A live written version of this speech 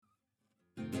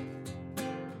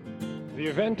The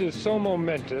event is so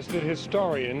momentous that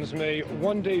historians may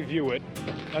one day view it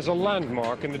as a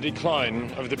landmark in the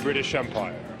decline of the British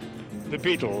Empire. The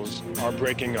Beatles are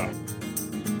breaking up.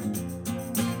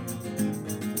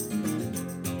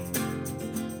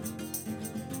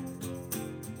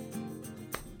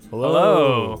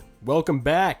 Hello. Welcome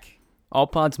back. All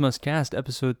Pods Must Cast,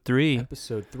 Episode 3.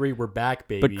 Episode 3, we're back,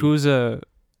 baby. Beaucoups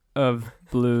of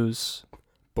Blues.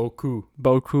 Beaucoups.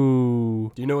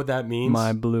 Beaucoups. Do you know what that means?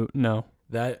 My blue. No.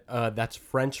 That's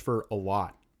French for a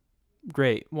lot.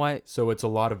 Great. Why? So it's a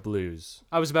lot of blues.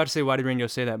 I was about to say, why did Ringo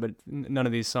say that? But none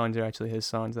of these songs are actually his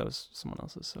songs. That was someone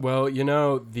else's. So. Well, you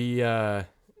know,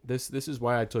 this is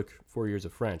why I took 4 years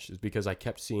of French, is because I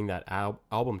kept seeing that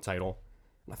album title.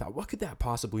 And I thought, what could that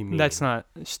possibly mean?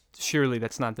 Surely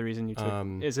that's not the reason you took.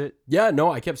 Is it? Yeah, no,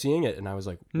 I kept seeing it, and I was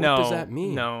like, what does that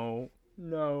mean? No.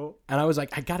 And I was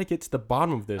like, I got to get to the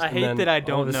bottom of this. I hate that I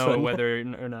don't know sudden, whether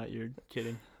or not you're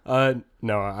kidding.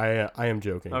 No, I am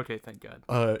joking. Okay, thank God.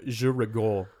 Je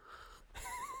rigole.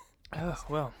 Oh,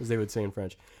 well. As they would say in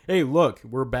French. Hey, look,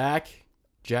 we're back.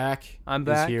 Jack I'm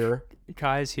back. is here.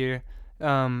 Kai's here.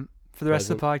 For the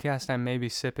rest of the podcast, I may be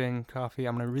sipping coffee.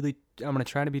 I'm gonna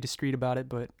try to be discreet about it,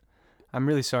 but I'm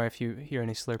really sorry if you hear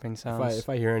any slurping sounds. If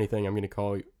I hear anything, I'm gonna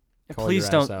call please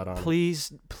your don't. Ass out on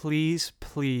Please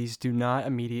do not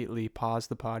immediately pause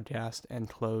the podcast and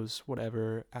close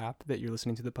whatever app that you're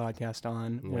listening to the podcast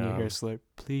on when you hear a slurp.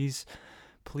 Please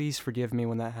forgive me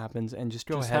when that happens, and just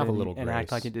go ahead and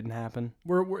act like it didn't happen.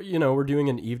 We're doing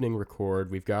an evening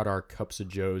record. We've got our cups of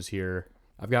Joes here.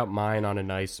 I've got mine on a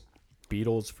nice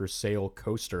Beatles for sale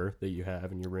coaster that you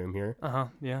have in your room here.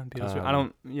 Yeah, Beatles. I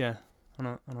don't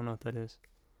know what that is.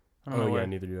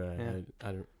 Neither do I.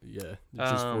 I don't. Yeah,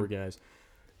 it's just four guys.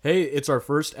 Hey, it's our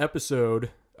first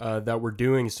episode that we're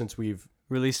doing since we've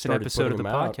released an episode of the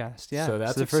podcast. Yeah, so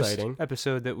that's the exciting. First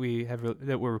episode that we have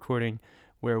that we're recording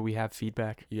where we have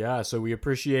feedback. Yeah, so we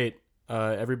appreciate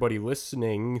everybody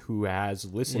listening who has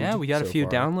listened. Yeah, we got so a few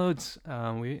far. downloads.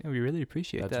 We really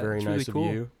appreciate that. That's very nice really of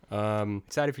cool. you.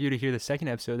 Excited for you to hear the second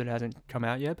episode that hasn't come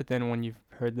out yet, but then when you've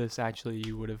heard this, actually,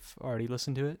 you would have already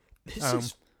listened to it. This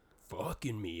is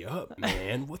fucking me up,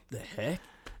 man. What the heck?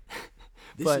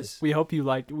 We hope you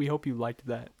liked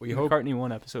that. McCartney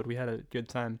 1 episode. We had a good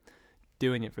time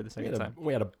doing it for the second time.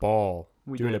 We had a ball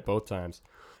doing it both times.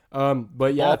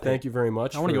 But yeah, Ball pit. thank you very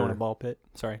much. I want to go in a ball pit.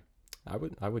 Sorry. I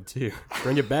would too.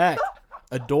 Bring it back.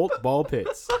 Adult ball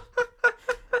pits.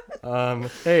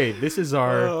 Hey, this is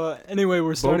our. Anyway,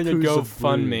 we're starting a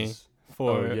GoFundMe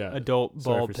for adult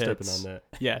ball for pits. Stepping on that.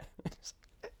 Yeah.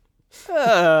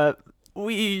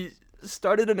 We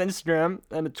started an Instagram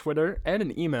and a Twitter and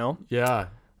an email. Yeah.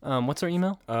 What's our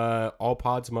email?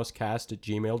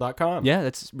 allpodsmustcast@gmail.com. Yeah,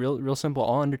 that's real simple,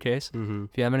 all undercase. Mm-hmm.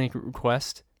 If you have any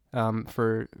requests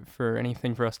for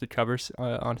anything for us to cover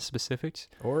on specifics,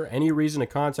 or any reason to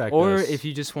contact us, or if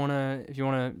you just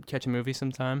wanna catch a movie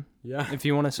sometime, if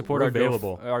you want to support our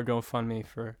GoFundMe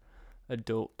for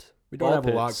adult. We don't have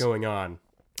a lot going on.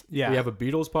 Yeah, we have a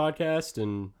Beatles podcast,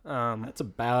 and that's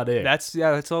about it. That's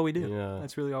all we do. Yeah,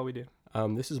 that's really all we do.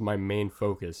 This is my main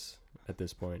focus at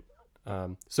this point.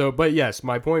 But yes,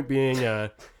 my point being,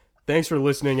 thanks for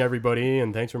listening, everybody,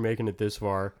 and thanks for making it this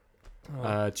far.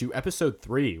 To episode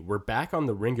 3, we're back on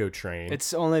the Ringo train.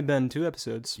 It's only been 2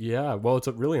 episodes. Yeah, well, it's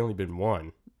really only been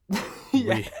 1.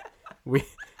 Yeah.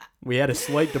 We had a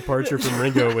slight departure from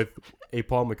Ringo with a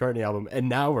Paul McCartney album, and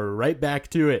now we're right back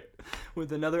to it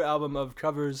with another album of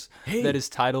covers that is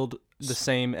titled the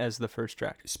same as the first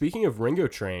track. Speaking of Ringo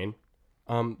train,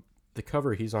 the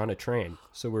cover, he's on a train,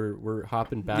 so we're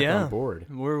hopping back on board.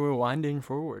 We're winding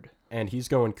forward, and he's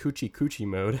going coochie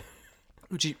mode.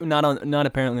 Not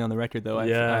apparently on the record though. I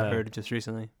heard it just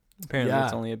recently. Apparently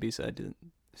it's only a B-side.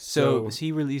 So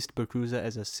he released Beaucoups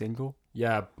as a single?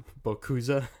 Yeah,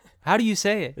 Beaucoups. How do you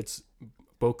say it? It's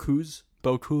Beaucoups.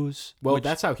 Beaucoups. Well,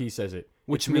 that's how he says it.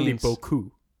 Which means really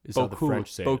Beaucoups is how the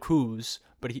French say Beaucoups, it.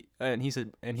 but he says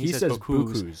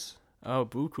Beaucoups. Oh,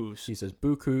 Beaucoups. He says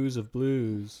Beaucoups of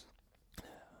blues.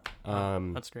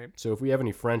 That's great. So if we have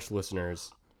any French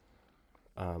listeners,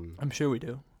 I'm sure we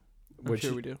do.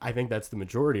 I think that's the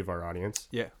majority of our audience.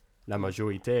 Yeah. La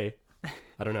majorité.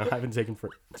 I don't know. I haven't taken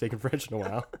French in a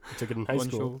while. I took it in high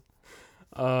school.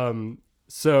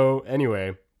 So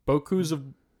anyway, Beaucoups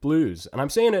of blues, and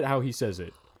I'm saying it how he says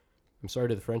it. I'm sorry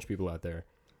to the French people out there.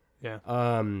 Yeah.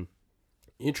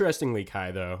 Interestingly,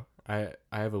 Kai, though, I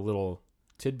have a little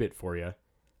tidbit for you.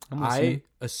 I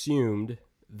assumed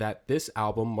that this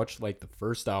album, much like the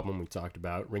first album we talked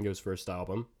about, Ringo's first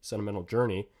album, Sentimental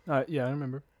Journey. Yeah, I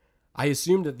remember. I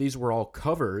assumed that these were all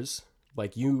covers,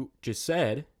 like you just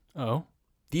said. Oh.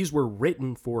 These were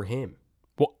written for him.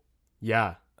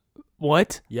 Yeah.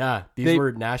 What? Yeah. These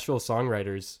were Nashville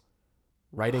songwriters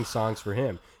writing songs for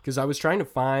him. Because I was trying to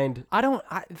find...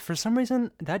 For some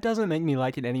reason, that doesn't make me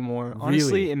like it anymore.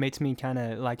 Honestly, it makes me kind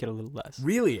of like it a little less.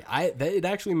 Really? It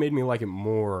actually made me like it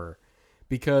more.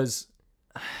 Because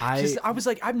I was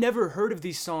like, I've never heard of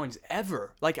these songs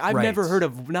ever. Like, I've never heard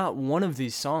of not one of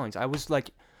these songs. I was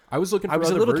like... I was looking for I was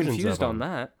other a little versions confused of on them.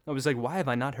 that. I was like, why have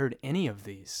I not heard any of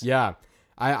these? Yeah.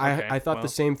 I thought the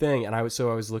same thing, and I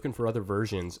was looking for other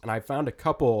versions, and I found a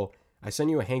couple. I sent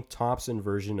you a Hank Thompson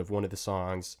version of one of the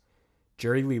songs.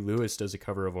 Jerry Lee Lewis does a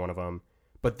cover of one of them,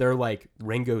 but they're like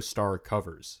Ringo Starr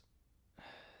covers.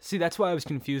 See, that's why I was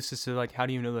confused as to like, how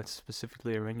do you know that's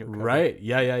specifically a Ringo cover? Right?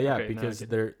 Yeah. Okay, because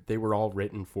they were all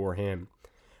written for him.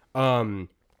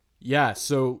 Yeah.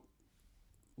 So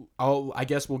I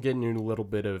guess we'll get into a little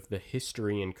bit of the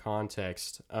history and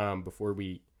context before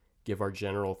we give our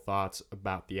general thoughts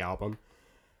about the album.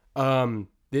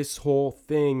 This whole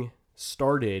thing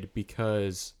started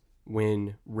because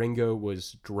when Ringo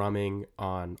was drumming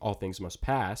on All Things Must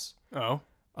Pass, get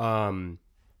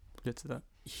to that.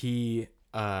 He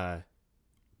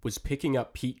was picking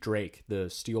up Pete Drake,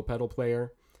 the steel pedal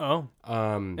player.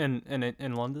 In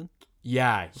London?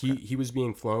 Yeah, he was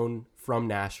being flown from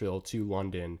Nashville to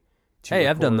London.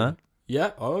 I've done that.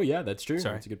 Yeah. Oh, yeah, that's true.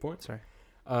 Sorry. That's a good point. Sorry.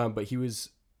 But he was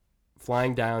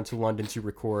flying down to London to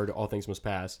record All Things Must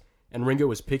Pass, and Ringo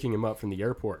was picking him up from the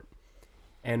airport.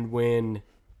 And when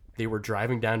they were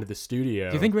driving down to the studio...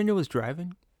 Do you think Ringo was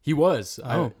driving? He was.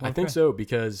 Oh, I think so,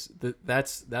 because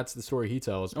that's the story he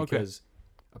tells, because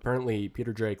apparently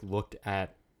Peter Drake looked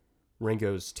at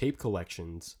Ringo's tape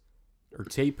collection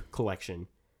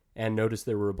and noticed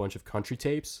there were a bunch of country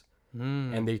tapes,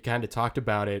 and they kind of talked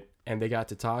about it, and they got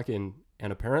to talking,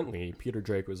 and apparently Peter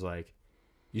Drake was like,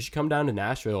 you should come down to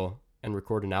Nashville and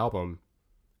record an album,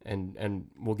 and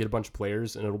we'll get a bunch of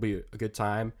players, and it'll be a good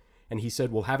time. And he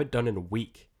said, we'll have it done in a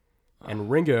week. And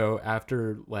Ringo,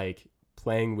 after like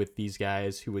playing with these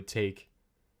guys who would take...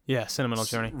 Yeah, Sentimental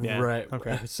Journey. Yeah. Right.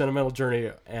 Okay. Sentimental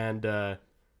Journey and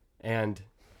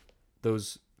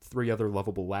those three other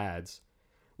lovable lads.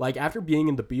 Like, after being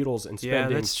in the Beatles and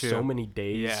spending so many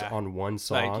days on one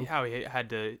song. Like, how he had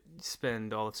to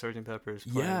spend all of Sgt. Pepper's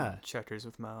playing Checkers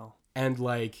with Mal. And,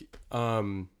 like,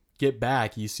 Get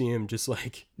Back, you see him just,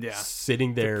 like,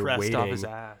 sitting there depressed waiting. Off his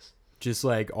ass. Just,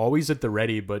 like, always at the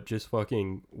ready, but just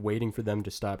fucking waiting for them to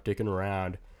stop dicking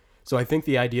around. So I think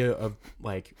the idea of,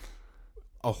 like,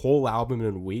 a whole album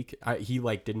in a week, he,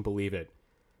 like, didn't believe it.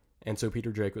 And so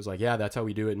Peter Drake was like, yeah, that's how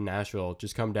we do it in Nashville.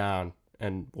 Just come down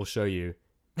and we'll show you.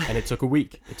 And it took a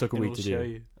week. It took a week to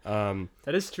do.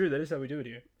 That is true. That is how we do it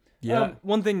here. Yeah.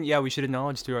 One thing, we should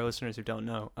acknowledge to our listeners who don't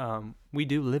know, we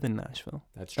do live in Nashville.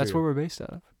 That's true. That's where we're based out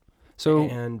of.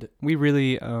 So we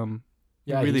really,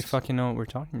 fucking know what we're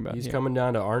talking about. He's coming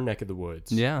down to our neck of the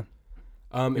woods. Yeah.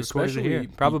 Especially here.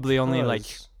 Probably only like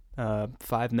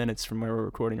 5 minutes from where we're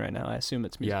recording right now. I assume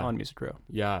it's on Music Row.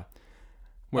 Yeah.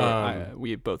 Where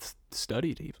we both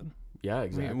studied even. Yeah,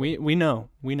 exactly. We know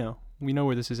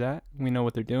where this is at. We know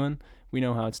what they're doing. We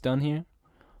know how it's done here.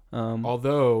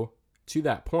 Although, to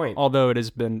that point... Although it has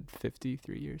been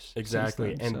 53 years.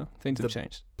 Exactly. Then, and so things have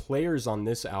changed. Players on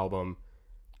this album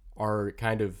are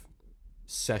kind of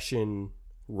session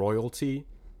royalty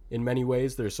in many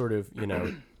ways. They're sort of,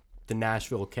 the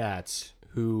Nashville Cats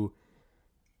who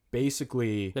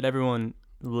basically... That everyone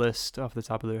lists off the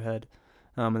top of their head.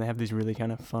 And they have these really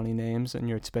kind of funny names, and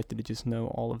you're expected to just know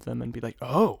all of them and be like,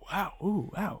 "Oh, wow, ooh,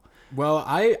 wow." Well,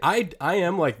 I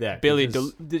am like that.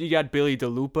 You got Billy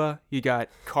DeLupa, you got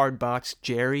Cardbox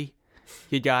Jerry,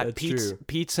 you got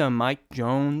Pizza Mike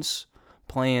Jones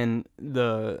playing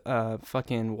the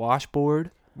fucking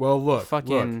washboard. Well, look,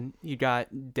 you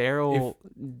got Daryl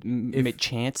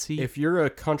McChancy. If you're a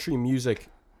country music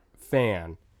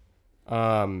fan,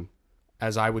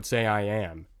 as I would say I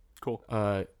am, cool.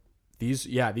 These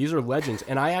are legends.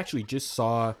 And I actually just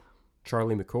saw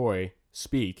Charlie McCoy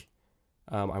speak.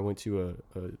 I went to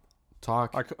a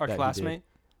talk. Our classmate?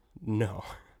 No.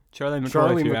 Charlie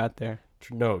McCoy, if you're out there.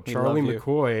 No, Charlie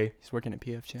McCoy. He's working at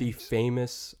PF Chang's. The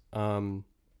famous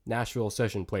Nashville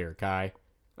session player guy.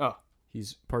 Oh.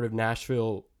 He's part of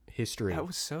Nashville history. That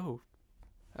was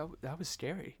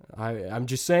scary. I'm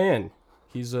just saying.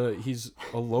 He's a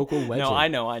local legend. No,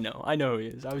 I know who he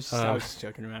is. I was just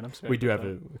joking around. I'm sorry. We do have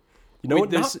a...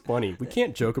 It's not funny. We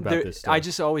can't joke about this stuff. I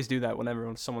just always do that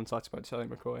whenever someone talks about Charlie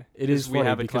McCoy. It is funny. We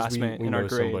have a classmate we in our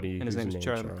grade, and his name is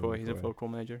Charlie McCoy. He's a vocal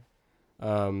major.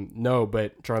 No,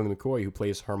 but Charlie McCoy, who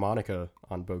plays harmonica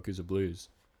on Beaucoups of Blues.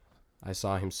 I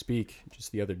saw him speak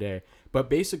just the other day.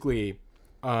 But basically...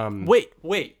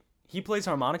 Wait. He plays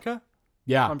harmonica?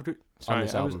 Yeah, Sorry,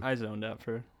 this album. I zoned out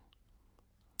for.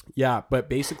 Yeah, but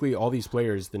basically all these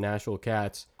players, the Nashville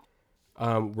Cats,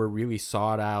 were really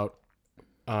sought out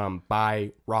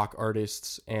by rock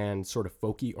artists and sort of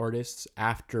folky artists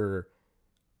after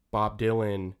Bob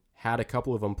Dylan had a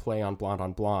couple of them play on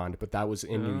Blonde, but that was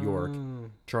in New York.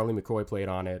 Charlie McCoy played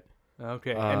on it.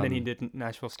 Okay, and then he did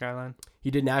Nashville Skyline?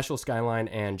 He did Nashville Skyline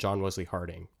and John Wesley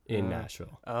Harding in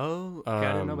Nashville. Oh, okay,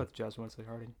 I didn't know about the John Wesley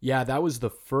Harding. Yeah, that was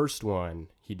the first one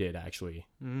he did, actually.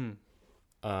 And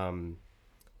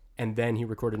then he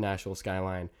recorded Nashville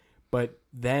Skyline. But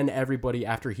then everybody,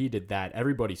 after he did that,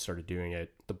 everybody started doing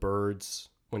it. The Byrds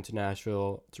went to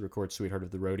Nashville to record Sweetheart of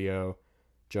the Rodeo,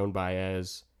 Joan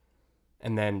Baez,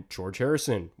 and then George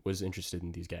Harrison was interested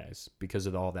in these guys because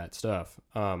of all that stuff.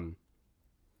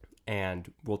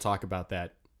 And we'll talk about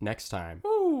that next time.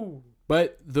 Ooh.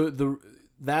 But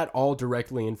that all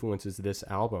directly influences this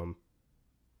album.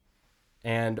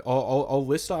 And I'll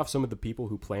list off some of the people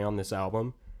who play on this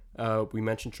album. We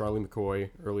mentioned Charlie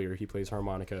McCoy earlier. He plays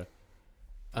harmonica.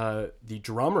 The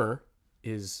drummer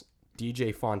is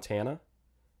DJ Fontana.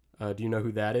 Do you know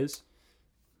who that is?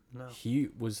 No. He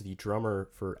was the drummer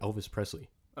for Elvis Presley.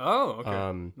 Oh,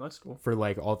 okay. That's cool. For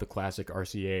like all the classic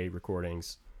RCA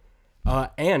recordings.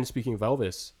 And speaking of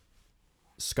Elvis,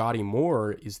 Scotty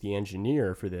Moore is the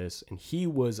engineer for this, and he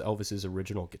was Elvis's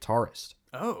original guitarist.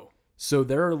 Oh. So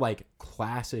there are like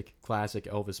classic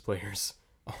Elvis players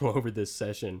all over this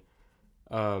session.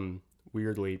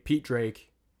 Weirdly, Pete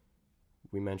Drake,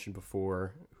 we mentioned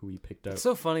before, who we picked up. It's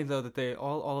so funny though that they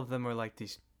all of them are like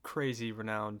these crazy,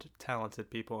 renowned,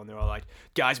 talented people, and they're all like,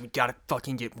 "Guys, we gotta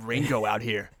fucking get Ringo out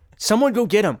here. Someone go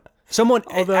get him. Someone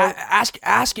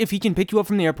ask if he can pick you up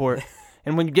from the airport."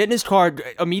 And when you get in his car,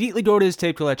 immediately go to his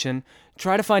tape collection,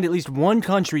 try to find at least one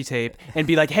country tape, and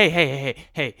be like, hey,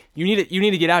 you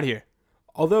need to get out here.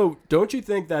 Although, don't you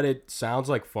think that it sounds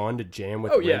like fun to jam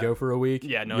with Ringo for a week?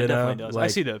 Yeah, no, it definitely does. Like, I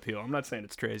see the appeal. I'm not saying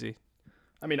it's crazy.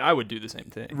 I mean, I would do the same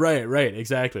thing. Right,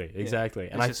 exactly. Yeah,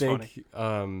 and I think,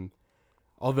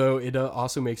 although it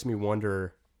also makes me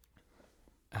wonder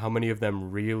how many of them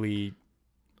really,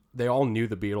 they all knew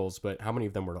the Beatles, but how many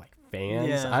of them were like fans?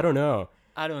 Yeah. I don't know.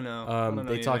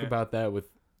 They talk about that with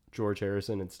George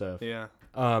Harrison and stuff. Yeah.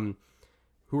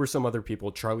 Who are some other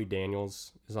people? Charlie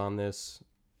Daniels is on this.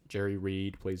 Jerry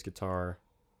Reed plays guitar.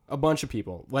 A bunch of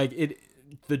people. Like it.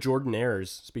 The Jordanaires.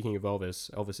 Speaking of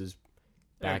Elvis's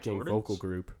backing vocal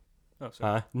group. Oh,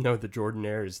 sorry. No, the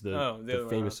Jordanaires, the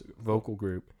famous vocal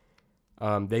group.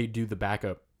 They do the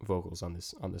backup vocals on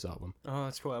this album. Oh,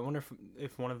 that's cool. I wonder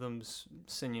if one of them's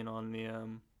singing on the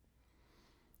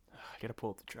I gotta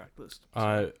pull up the track list.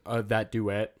 That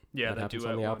duet. Yeah, that happens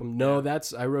duet on the album. one. No, yeah.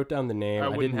 I wrote down the name. I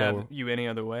didn't have know You Any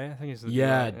Other Way. I think it's the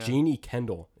duet, duet, Jeannie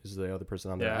Kendall is the other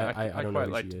person on there. Yeah, I don't know quite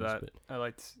who liked she that. is. But... I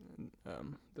liked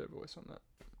their voice on that.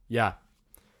 Yeah.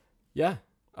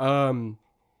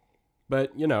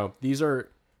 But these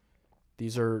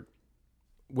are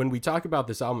when we talk about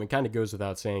this album, it kind of goes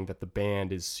without saying that the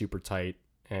band is super tight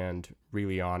and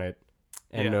really on it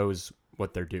and knows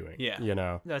what they're doing.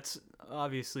 Yeah. That's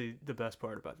obviously the best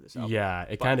part about this album. Yeah,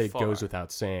 it kind of goes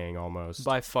without saying almost.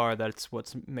 By far, that's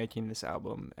what's making this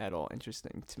album at all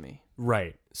interesting to me.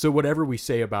 Right. So whatever we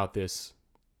say about this,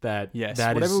 that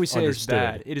whatever we say understood. is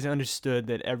bad, it is understood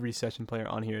that every session player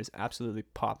on here is absolutely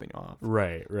popping off.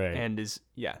 Right. And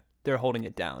they're holding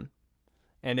it down.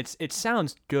 And it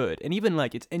sounds good. And even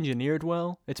like it's engineered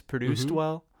well, it's produced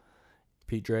well.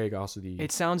 Pete Drake also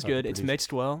it sounds good. It's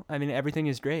mixed well. I mean, everything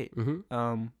is great.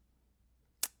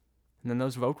 And then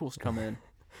those vocals come in.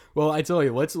 Well, I tell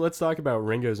you, let's talk about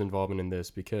Ringo's involvement in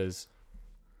this, because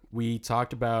we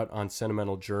talked about on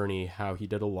Sentimental Journey how he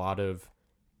did a lot of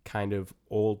kind of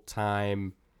old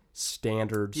time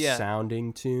standard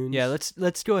sounding tunes. Yeah,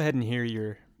 let's go ahead and hear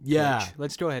your pitch.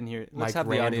 Let's go ahead and hear it. Let's have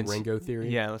the audience Ringo theory.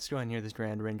 Yeah, let's go ahead and hear this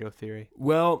grand Ringo theory.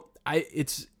 Well,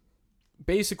 it's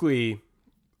basically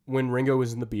when Ringo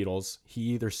was in the Beatles, he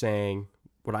either sang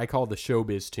what I call the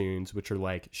showbiz tunes, which are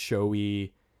like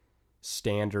showy,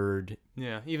 standard,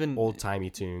 even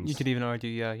old-timey tunes. You could even argue,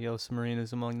 Yellow Submarine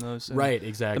is among those. Right,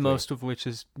 exactly. The most of which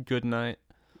is Good Night.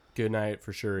 Good Night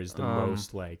for sure is the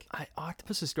most like.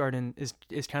 Octopus's Garden is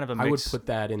kind of a mix. I would put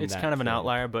that in. It's kind of an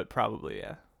outlier, but probably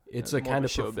It's a kind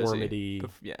of performity.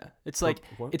 It's like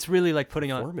it's really like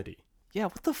putting on. Performity. Yeah,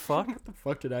 what the fuck? What the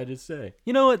fuck did I just say?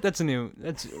 You know what?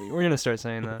 We're gonna start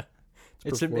saying that.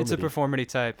 It's a performity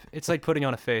type. It's like putting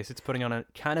on a face. It's putting on a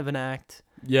kind of an act.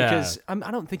 Yeah. Because I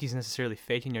don't think he's necessarily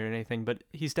faking it or anything, but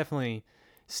he's definitely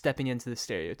stepping into the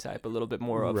stereotype a little bit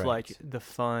more of like the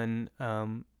fun,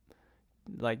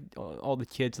 like all the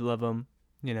kids love him,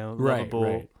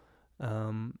 lovable,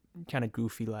 kind of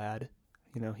goofy lad.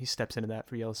 he steps into that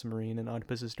for Yellow Submarine and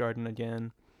Octopus's Garden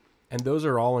again. And those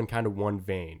are all in kind of one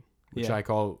vein, which Yeah. I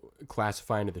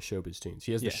classify into the showbiz tunes.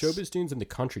 He has Yes. the showbiz tunes and the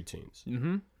country tunes.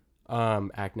 Mm-hmm.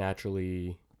 Act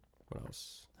Naturally. What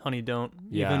else? Honey Don't.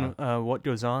 Yeah. Even What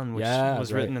Goes On, which Yeah,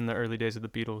 was right. written in the early days of the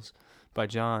Beatles by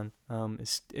John,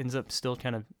 ends up still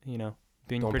kind of,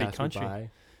 being Don't pretty Pass Me country. By.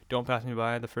 Don't Pass Me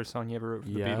By, the first song he ever wrote for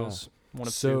the Yeah. Beatles. One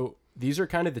of two. So these are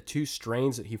kind of the two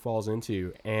strains that he falls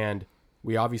into, and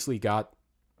we obviously got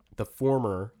the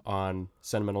former on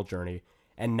Sentimental Journey,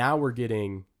 and now we're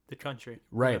getting The country.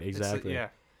 right, Yeah, exactly.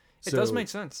 It So- does make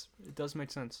sense. It does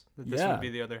make sense that this Yeah. would be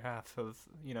the other half of,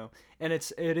 and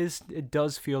it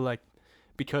does feel like,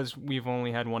 because we've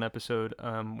only had one episode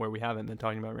where we haven't been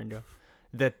talking about Ringo,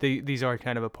 that these are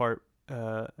kind of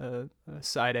a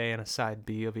side A and a side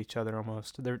B of each other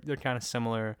almost. They're kind of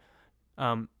similar,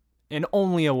 in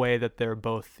only a way that they're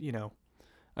both,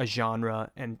 a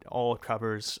genre and all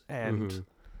covers, and Mhm.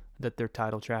 that their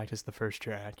title track is the first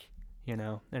track,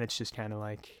 and it's just kind of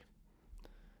like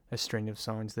a string of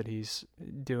songs that he's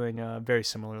doing very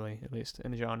similarly, at least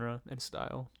in genre and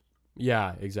style.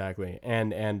 Yeah, exactly.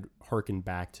 And harken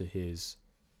back to his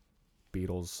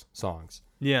Beatles songs.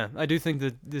 Yeah, I do think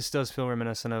that this does feel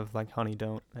reminiscent of like Honey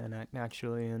Don't and Act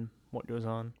Naturally and What Goes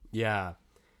On. Yeah.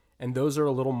 And those are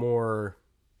a little more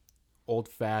old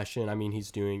fashioned. I mean,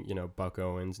 he's doing, Buck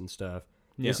Owens and stuff.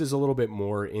 Yeah. This is a little bit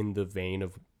more in the vein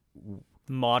of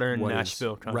Modern what is-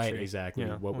 Nashville country. Right, exactly.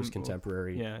 Yeah. What was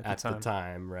contemporary at at the the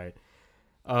time, right?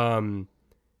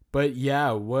 But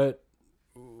yeah, what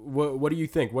do you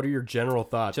think? What are your general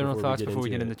thoughts? Before we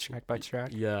get into track by track.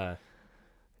 Yeah.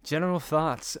 General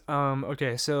thoughts.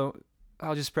 Okay, so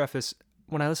I'll just preface,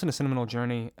 when I listen to Sentimental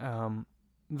Journey,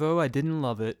 though I didn't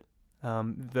love it,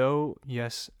 though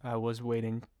yes, I was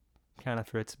waiting kind of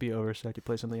for it to be over so I could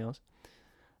play something else.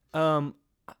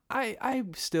 I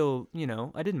still,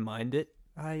 I didn't mind it.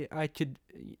 I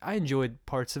enjoyed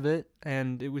parts of it,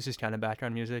 and it was just kind of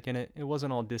background music, and it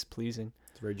wasn't all displeasing.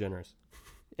 It's very generous.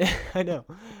 I know.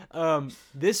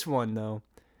 This one though,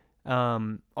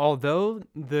 although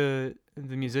the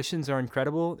musicians are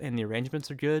incredible and the arrangements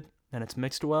are good and it's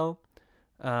mixed well,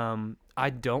 I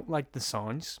don't like the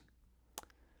songs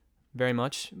very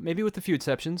much. Maybe with a few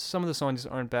exceptions. Some of the songs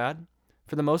aren't bad.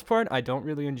 For the most part, I don't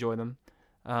really enjoy them.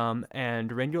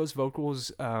 And Ringo's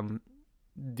vocals,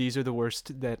 these are the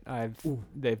worst that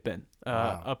they've been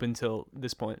Wow. up until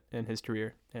this point in his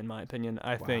career, in my opinion.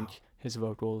 I think his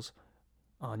vocals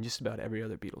on just about every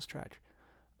other Beatles track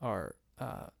are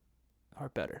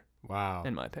better, Wow.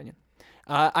 in my opinion.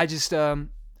 I just I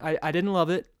didn't love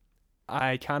it.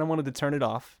 I kind of wanted to turn it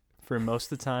off for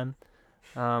most of the time.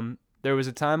 There was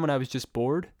a time when I was just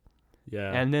bored,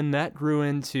 Yeah. and then that grew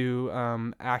into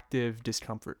active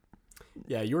discomfort.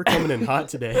 Yeah, you were coming in hot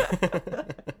today.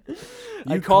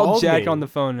 I You called Jack me. on the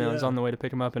phone, and I was on the way to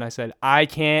pick him up, and I said, I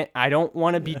don't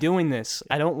want to be doing this.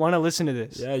 I don't want to listen to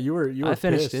this. Yeah, you were I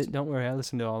finished pissed. it. Don't worry. I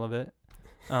listened to all of it,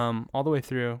 all the way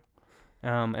through.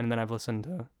 And then I've listened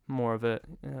to more of it,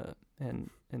 and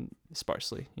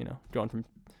sparsely, going from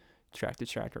track to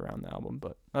track around the album.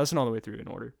 But I listened all the way through in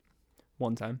order,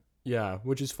 one time. Yeah,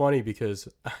 which is funny because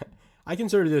I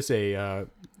consider this a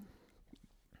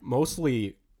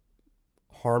mostly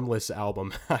harmless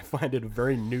album. I find it a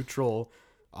very neutral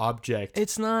object.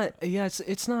 It's not. Yeah,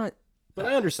 it's not. But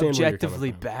I understand where you're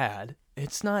objectively coming from. bad.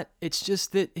 It's not. It's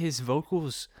just that his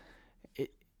vocals,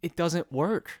 it doesn't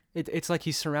work. It's like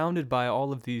he's surrounded by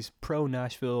all of these pro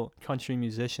Nashville country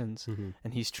musicians, Mhm.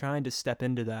 and he's trying to step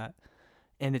into that,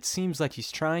 and it seems like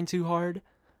he's trying too hard,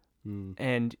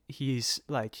 and he's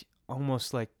like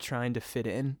almost like trying to fit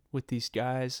in with these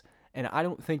guys, and I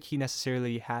don't think he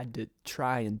necessarily had to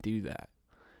try and do that.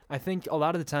 I think a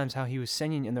lot of the times how he was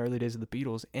singing in the early days of the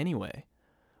Beatles anyway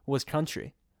was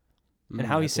country. And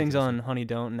how he That's sings on interesting. Honey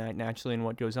Don't and Act Naturally and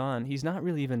What Goes On, he's not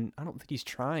really even, I don't think he's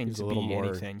trying He's a to little be more,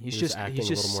 anything. He's he was just acting he's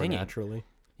just a little singing. more naturally.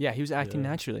 Yeah, he was acting Yeah.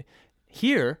 naturally.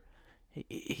 Here,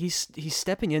 he's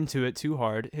stepping into it too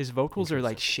hard. His vocals are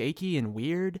like shaky and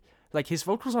weird. Like his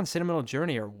vocals on Sentimental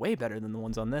Journey are way better than the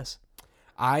ones on this.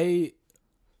 I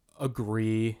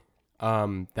agree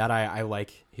that I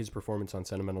like his performance on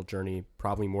Sentimental Journey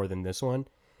probably more than this one.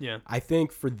 Yeah. I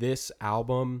think for this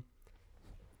album,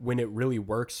 when it really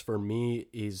works for me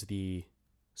is the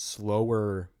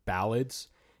slower ballads.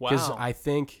 Because Wow. I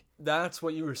think... That's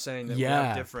what you were saying. That we Yeah,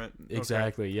 have different.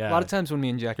 exactly, Okay. yeah. A lot of times when me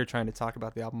and Jack are trying to talk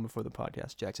about the album before the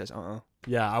podcast, Jack says,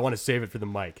 Yeah, I want to save it for the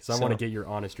mic because I So- want to get your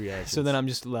honest reaction. So then I'm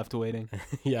just left waiting.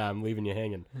 Yeah, I'm leaving you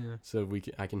hanging. Yeah. So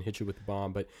I can hit you with the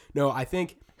bomb. But no, I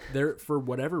think there, for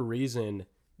whatever reason,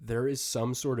 there is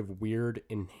some sort of weird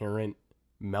inherent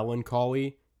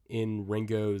melancholy in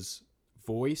Ringo's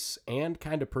voice and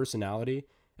kind of personality,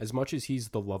 as much as he's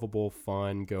the lovable,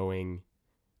 fun going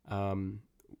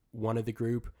one of the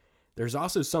group, there's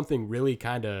also something really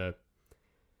kind of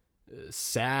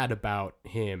sad about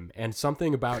him and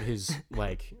something about his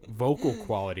like vocal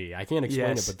quality. I can't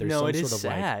explain it, but there's some sort of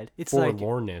sad. like It's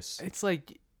forlornness. It's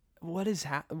like what is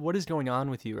going on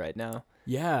with you right now?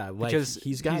 Yeah, like Because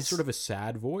he's got sort of a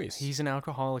sad voice. He's an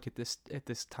alcoholic at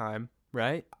this time,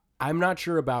 right? I'm not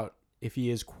sure about if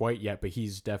he is quite yet, but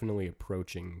he's definitely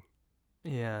approaching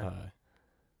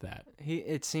that.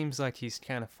 It seems like he's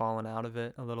kind of fallen out of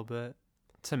it a little bit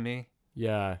to me.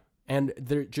 Yeah. And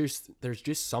there's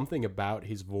just something about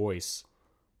his voice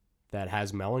that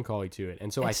has melancholy to it.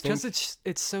 And so I think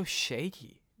it's so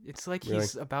shaky. It's like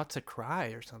he's about to cry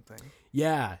or something.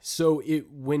 Yeah. So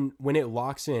when it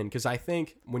locks in, because I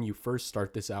think when you first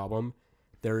start this album,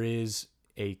 there is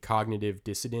a cognitive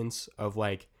dissonance of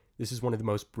like, this is one of the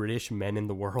most British men in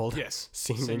the world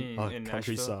singing a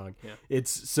country song. Yeah.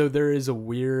 So there is a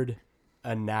weird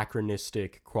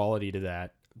anachronistic quality to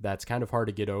that that's kind of hard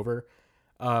to get over.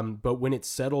 But when it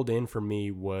settled in for me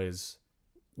was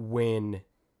when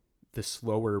the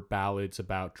slower ballads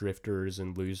about drifters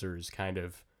and losers kind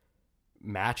of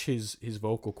match his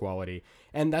vocal quality.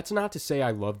 And that's not to say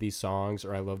I love these songs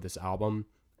or I love this album.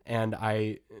 And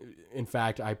in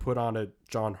fact, I put on a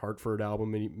John Hartford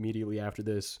album immediately after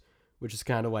this, which is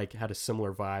kind of like had a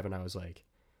similar vibe. And I was like,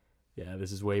 yeah,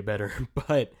 this is way better.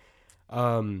 But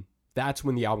that's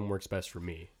when the album works best for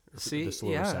me. See, the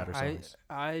slower, sadder songs.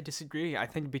 I disagree. I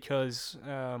think because,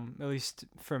 at least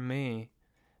for me,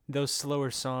 those slower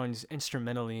songs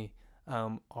instrumentally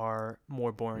are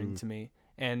more boring to me.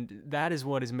 And that is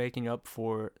what is making up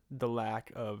for the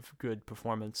lack of good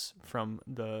performance from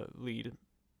the lead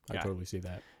guy. I totally see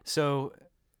that. So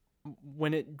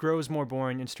when it grows more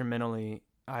boring instrumentally,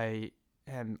 I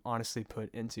am honestly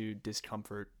put into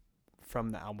discomfort from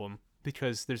the album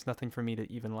because there's nothing for me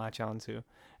to even latch on to.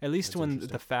 At least when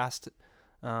the fast,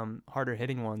 harder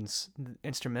hitting ones,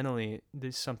 instrumentally,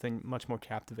 there's something much more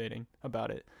captivating about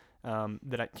it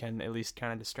that can at least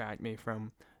kind of distract me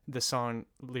from the song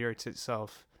lyrics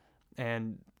itself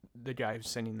and the guy who's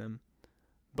singing them,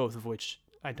 both of which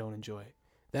I don't enjoy.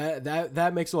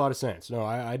 That makes a lot of sense. No,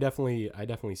 I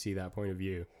definitely see that point of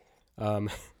view. I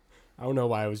don't know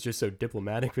why I was just so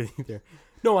diplomatic with you there.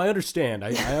 No, I understand.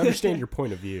 I understand your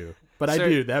point of view, but Sir, I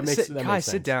do. That makes sense.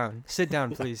 Sit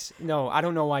down, please. No, I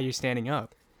don't know why you're standing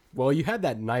up. Well, you had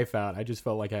that knife out. I just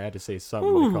felt like I had to say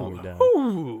something to calm me down.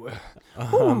 Ooh,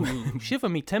 shiver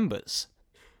me timbers.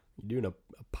 You doing a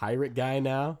pirate guy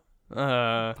now?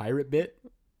 Pirate bit?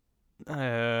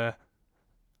 Yo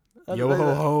ho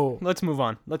ho. Let's move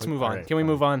on. Right, Can we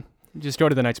move on? Just go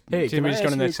to the next. Hey, can we just go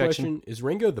to the next section? Question? Is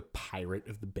Ringo the pirate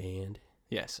of the band?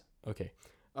 Yes. Okay.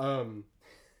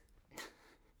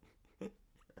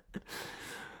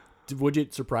 Would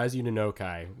it surprise you to know,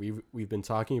 Kai? We've been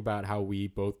talking about how we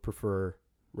both prefer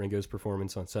Ringo's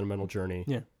performance on Sentimental Journey.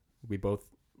 Yeah. We both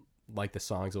like the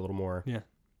songs a little more. Yeah.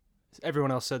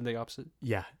 Everyone else said the opposite.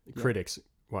 Yeah. Critics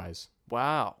wise.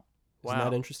 Wow. Isn't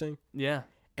that interesting? Yeah.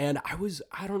 And I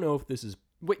don't know if this is.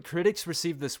 Wait, critics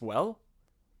received this well?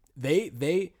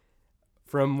 They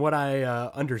from what I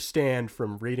understand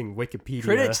from reading Wikipedia,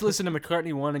 critics listen to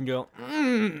McCartney 1 and go,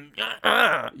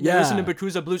 yeah. Listen to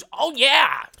Beaucoups Blues. Oh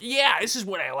yeah, this is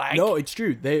what I like. No, it's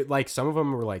true. They like some of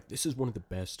them were like, this is one of the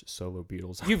best solo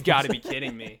Beatles. You've got to be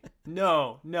kidding me.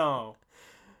 No.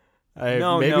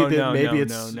 Maybe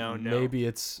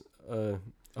it's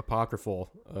apocryphal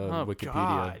Wikipedia,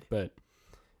 God. but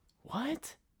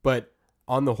what? But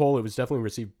on the whole, it was definitely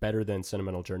received better than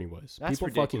Sentimental Journey was. That's People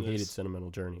ridiculous. fucking hated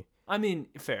Sentimental Journey. I mean,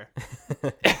 fair.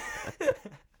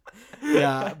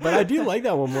 Yeah, but I do like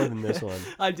that one more than this one.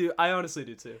 I do. I honestly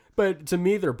do too. But to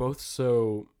me, they're both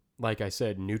so, like I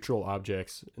said, neutral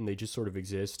objects, and they just sort of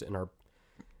exist and are.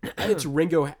 And it's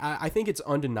Ringo. I think it's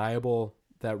undeniable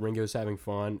that Ringo's having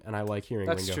fun, and I like hearing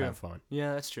Ringo have fun.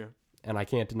 Yeah, that's true. And I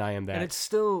can't deny him that. And it's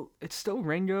still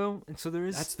Ringo, and so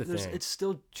That's the thing. It's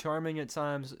still charming at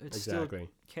times. It still Exactly.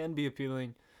 can be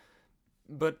appealing.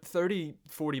 But 30,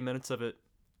 40 minutes of it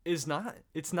is not.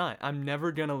 It's not. I'm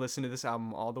never going to listen to this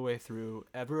album all the way through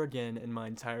ever again in my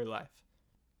entire life.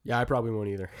 Yeah, I probably won't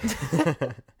either.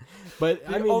 But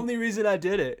the only reason I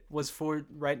did it was for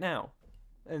right now.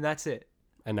 And that's it.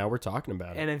 And now we're talking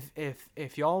about it. And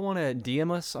if y'all want to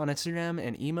DM us on Instagram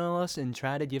and email us and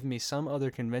try to give me some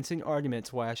other convincing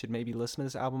arguments why I should maybe listen to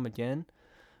this album again,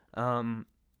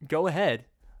 go ahead.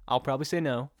 I'll probably say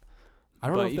no. I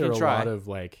don't know if there are a lot of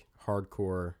like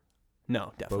hardcore.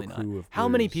 No, definitely not. Beaucoups How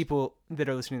many people that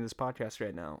are listening to this podcast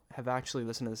right now have actually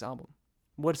listened to this album?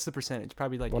 What's the percentage?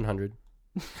 Probably like 100.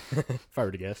 If I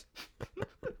were to guess.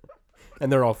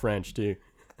 And they're all French, too.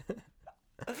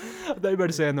 I thought you were about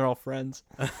to say, and they're all friends.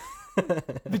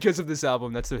 Because of this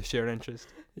album, that's their shared interest.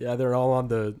 Yeah, they're all on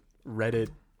the Reddit.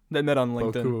 They met on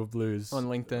LinkedIn. Beaucoups of Blues. On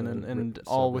LinkedIn, and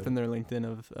all within their LinkedIn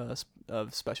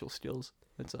of special skills.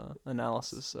 It's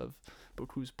analysis of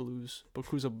Beaucoups blues.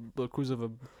 Beaucoups of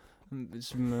a...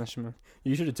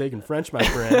 You should have taken French, my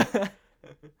friend.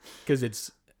 Because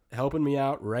it's helping me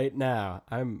out right now.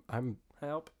 I'm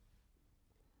Help.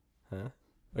 Huh?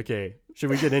 Okay, should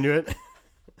we get into it?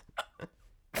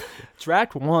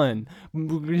 Track 1.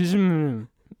 Beaucoups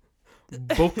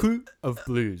of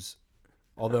Blues.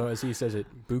 Although, as he says it,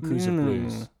 Beaucoups of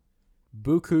Blues.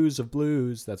 Beaucoups of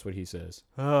Blues, that's what he says.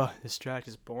 Oh, this track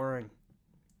is boring.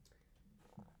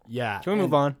 Yeah. Can we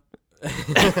move on?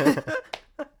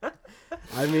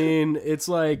 I mean, it's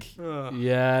like,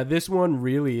 yeah, this one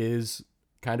really is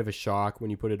kind of a shock when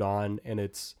you put it on, and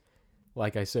it's,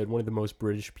 like I said, one of the most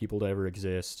British people to ever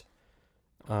exist.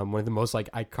 One of the most, like,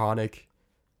 iconic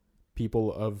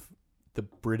people of the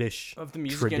British of the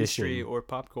music tradition. industry or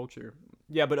pop culture.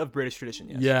 Yeah, but of British tradition,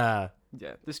 yes. Yeah.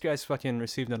 Yeah, this guy's fucking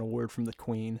received an award from the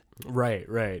Queen.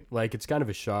 Right. Like, it's kind of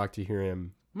a shock to hear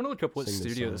him. I'm gonna look up what sing the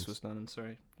studio songs. this was done in.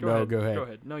 Sorry. Go ahead. Go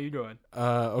ahead. No, you go ahead.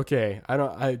 Okay.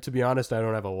 To be honest, I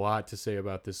don't have a lot to say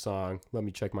about this song. Let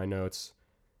me check my notes.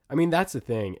 I mean, that's the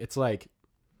thing. It's like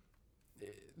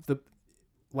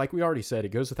like we already said, it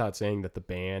goes without saying that the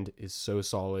band is so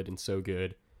solid and so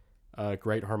good.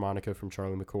 Great harmonica from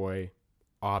Charlie McCoy,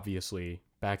 obviously.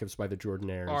 Backups by the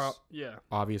Jordanaires, yeah,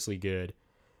 obviously good.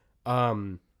 But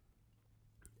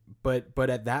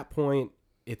at that point,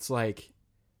 it's like,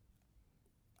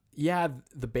 yeah,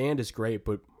 the band is great,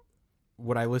 but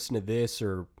would I listen to this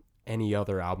or any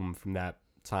other album from that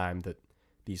time that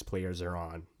these players are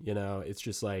on? You know, it's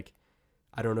just like,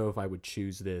 I don't know if I would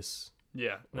choose this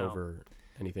over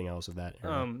anything else of that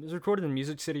era. It was recorded in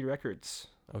Music City Records.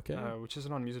 Okay. Which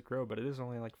isn't on Music Row, but it is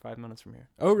only like 5 minutes from here.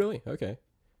 Oh, really? Okay.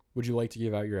 Would you like to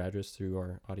give out your address to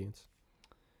our audience?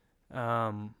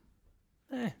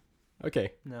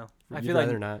 Okay. No. You'd I feel like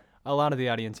rather not. a lot of the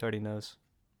audience already knows.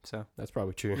 So That's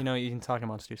probably true. you know, you can talk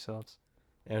amongst yourselves.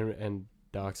 And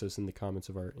dox us in the comments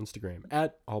of our Instagram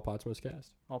at All Pods Must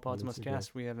Cast. All Pods On Must Instagram.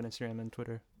 Cast. We have an Instagram and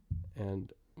Twitter.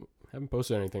 And haven't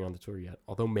posted anything on the Twitter yet.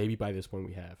 Although maybe by this point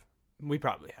we have. We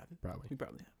probably have it. Probably. We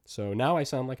probably have. So now I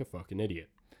sound like a fucking idiot.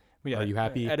 Are you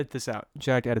happy? Edit this out.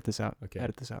 Jack, edit this out. Okay.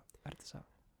 Edit this out. Edit this out.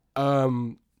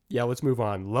 Yeah, let's move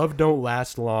on. Love Don't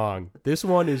Last Long. This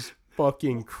one is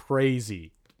fucking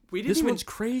crazy. This one's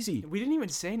crazy. We didn't even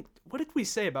say. What did we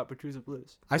say about Beaucoups of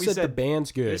Blues? I said the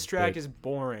band's good. This track is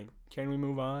boring. Can we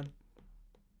move on?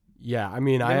 Yeah, I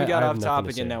mean, Then we got I off have nothing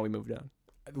topic to and say. now we moved on.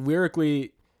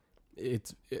 Lyrically,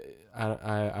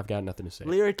 I've got nothing to say.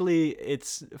 Lyrically,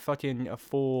 it's fucking a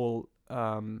full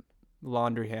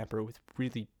laundry hamper with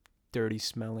really dirty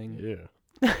smelling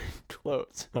Yeah.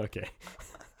 clothes. Okay.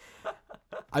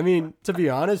 I mean, to be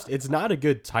honest, it's not a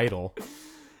good title.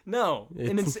 No,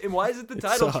 and why is it the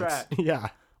title sucks. track? Yeah.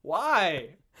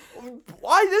 Why?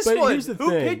 Why this But one? here's the Who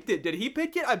thing. picked it? Did he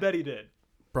pick it? I bet he did.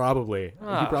 Probably. He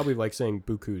Ah. probably likes saying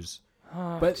Beaucoups.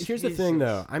 But here's the thing,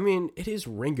 though. I mean, it is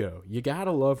Ringo. You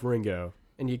gotta love Ringo,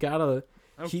 and you gotta.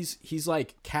 He's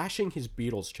like cashing his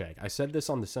Beatles check. I said this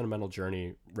on the Sentimental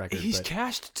Journey record. He's but,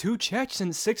 cashed 2 checks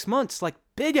in 6 months, like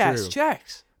big ass True.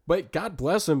 checks. but God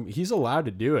bless him, he's allowed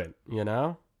to do it. You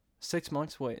know? 6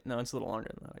 months? Wait, no, it's a little longer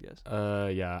than that, I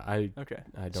guess. Yeah. I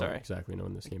don't Sorry. exactly know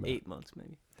when this came out. 8 months,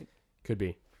 maybe. I think.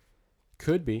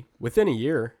 Could be within a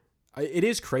year. It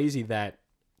is crazy that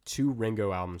 2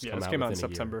 Ringo albums Yeah, come this out came out in within a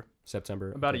September. year.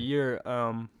 September. About okay.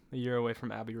 a year away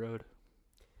from Abbey Road.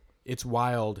 It's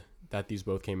wild that these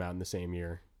both came out in the same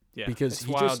year. Yeah, Because it's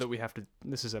he wild just- that we have to.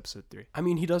 This is episode 3. I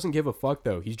mean, he doesn't give a fuck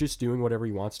though. He's just doing whatever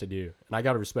he wants to do, and I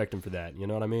gotta respect him for that. You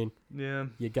know what I mean? Yeah,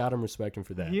 You gotta respect him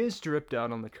for that. he is dripped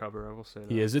out on the cover. I will say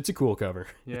that. He is. It's a cool cover.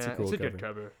 Yeah, it's a cool cover. good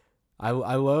cover. I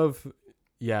love,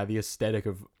 the aesthetic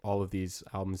of all of these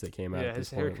albums that came out. Yeah, at his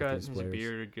this point with haircut, these and his players.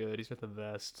 beard are good. He's got the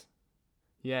vest.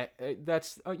 Yeah,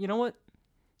 that's. You know what?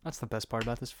 That's the best part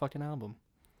about this fucking album.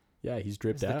 Yeah, he's It's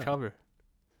dripped the out. cover.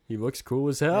 He looks cool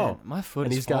as hell. Man, my foot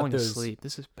And is he's got falling those- asleep.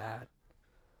 This is bad.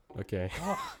 Okay.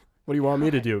 Oh, What do you want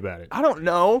me to do about it? I don't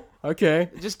know. Okay.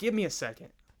 Just give me a second.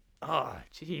 Oh,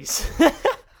 jeez.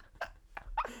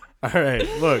 All right.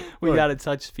 Look. We gotta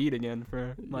touch feet again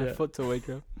for my Yeah. foot to wake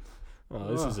up.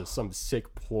 Oh, this is some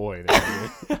sick ploy.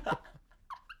 That you're doing.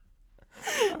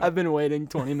 I've been waiting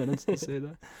 20 minutes to say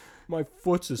that. My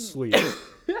foot's asleep.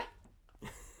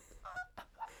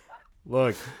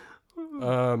 Look,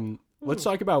 Let's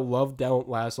talk about Love Don't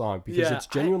Last Long because it's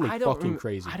genuinely fucking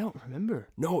crazy. I don't remember.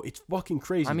 No, it's fucking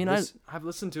crazy. I mean, I've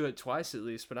listened to it twice at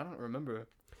least, but I don't remember.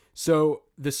 So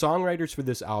the songwriters for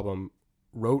this album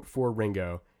wrote for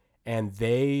Ringo, and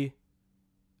they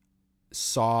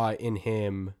saw in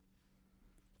him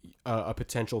a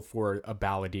potential for a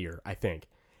balladeer, I think.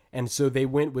 And so they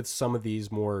went with some of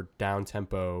these more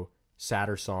down-tempo,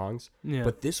 sadder songs. Yeah.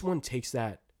 But this one takes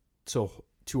that to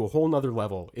a whole nother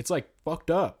level. It's like fucked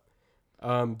up.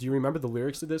 Do you remember the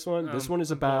lyrics to this one? This one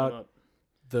is about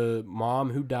the mom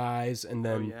who dies and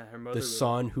then the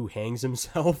son who hangs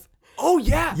himself. Oh,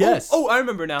 yeah. Yes. Oh, I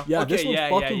remember now. Yeah, okay, this one's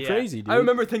fucking crazy, dude. I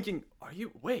remember thinking,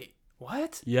 wait,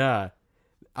 what? Yeah.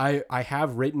 I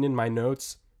have written in my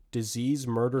notes, disease,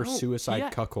 murder,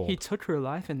 suicide, cuckold. He took her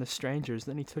life and the stranger's,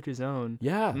 then he took his own.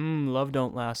 Yeah. Love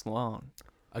don't last long.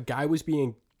 A guy was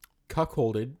being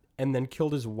cuckolded and then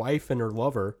killed his wife and her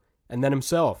lover and then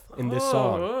himself in this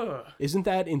song. Isn't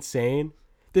that insane?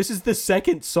 This is the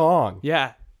second song.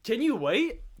 Yeah. Can you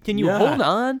wait? Can you hold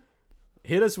on?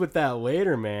 Hit us with that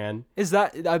later, man. Is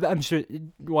that, I'm sure,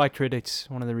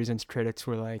 one of the reasons critics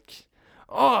were like,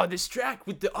 oh, this track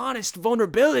with the honest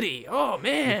vulnerability. Oh,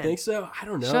 man. You think so? I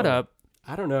don't know. Shut up.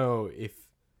 I don't know if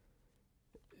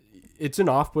it's an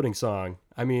off-putting song.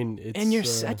 I mean, it's... And your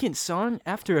second song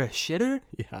after a shitter?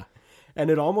 Yeah. And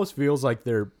it almost feels like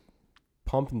they're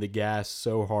pumping the gas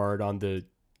so hard on the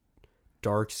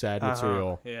dark, sad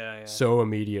material so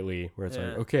immediately, where it's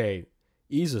like, okay,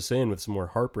 ease us in with some more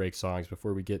heartbreak songs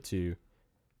before we get to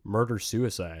murder,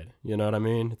 suicide. You know what I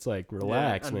mean? It's like,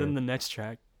 relax, and man. And then the next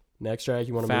track. Next track,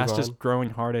 you want to move on? Fastest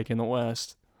growing heartache in the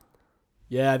West.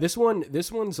 Yeah, this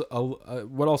one's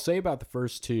what I'll say about the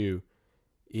first two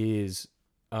is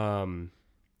the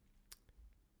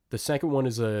second one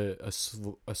is a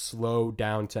slow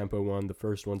down tempo one. The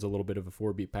first one's a little bit of a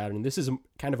 4-beat pattern. This is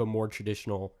kind of a more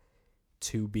traditional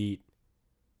 2-beat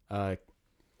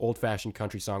old fashioned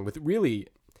country song with really,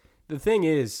 the thing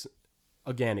is,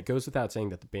 again, it goes without saying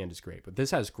that the band is great, but this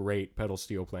has great pedal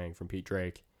steel playing from Pete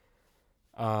Drake.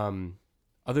 Other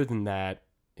than that,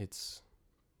 it's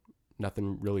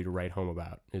nothing really to write home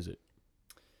about, is it?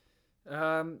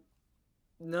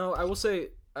 No, I will say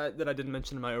that I didn't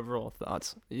mention in my overall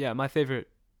thoughts. Yeah, my favorite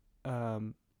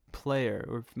player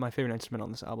or my favorite instrument on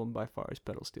this album by far is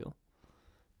pedal steel.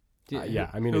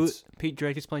 I mean, it's Pete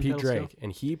Drake is playing Pete pedal Drake, steel?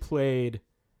 and he played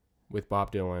with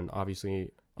Bob Dylan,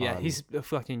 obviously. Yeah, he's a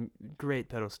fucking great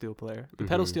pedal steel player. The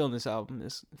pedal steel in this album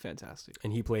is fantastic.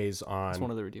 And he plays on... It's one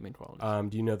of the redeeming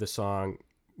qualities. Do you know the song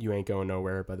You Ain't Going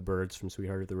Nowhere by the Byrds from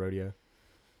Sweetheart of the Rodeo?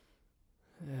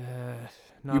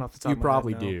 Not off the top of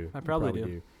my head, no. I probably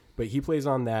do. But he plays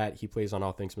on that. He plays on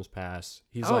All Things Must Pass.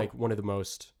 He's like one of the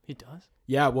most... He does?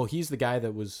 Yeah, well, he's the guy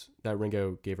that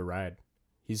Ringo gave a ride.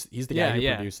 He's the guy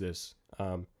who produced this.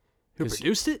 Who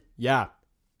produced it? Yeah.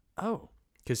 Oh.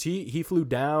 Because he flew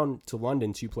down to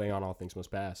London to play on All Things Must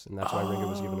Pass, and that's why Ringo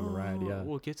was giving him a ride. Yeah,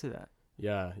 we'll get to that.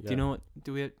 Yeah. Do you know what?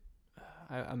 Do we?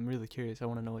 I'm really curious. I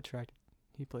want to know what track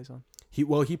he plays on.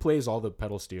 He plays all the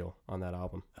pedal steel on that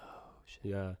album. Oh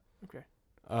shit. Yeah. Okay.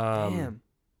 Damn.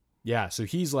 Yeah. So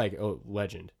he's like a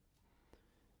legend.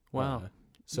 Wow.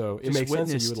 So it makes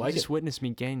sense that you would like it. Just witnessed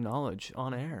me gain knowledge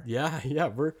on air. Yeah.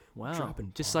 We're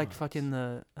dropping just bombs. like fucking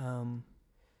the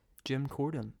Jim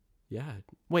Corden. Yeah.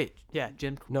 Wait, yeah,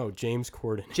 James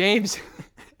Corden.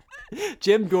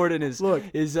 Jim Gordon is in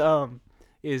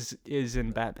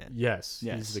Batman. Yes.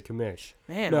 He's the commish.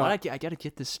 Man, I gotta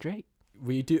get this straight.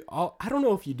 We do. I don't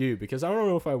know if you do, because I don't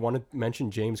know if I want to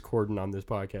mention James Corden on this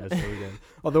podcast again.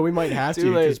 Although we might have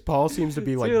to, because Paul seems to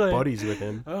be like buddies with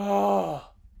him. Oh.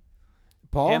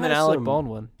 Paul Him and Alec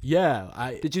Baldwin.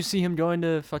 Yeah. Did you see him going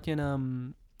to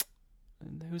fucking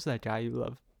who's that guy you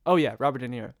love? Oh yeah, Robert De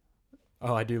Niro.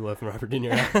 Oh, I do love Robert De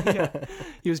Niro. Yeah.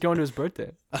 He was going to his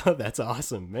birthday. Oh, that's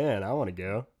awesome, man! I want to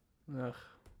go. Ugh.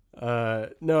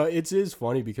 No, it is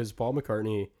funny because Paul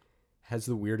McCartney has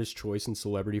the weirdest choice in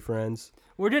celebrity friends.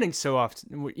 We're getting so off.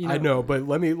 I know, but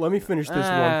let me finish this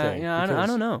one thing. Yeah, I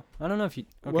don't know. I don't know if you.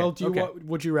 Okay, well,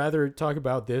 would you rather talk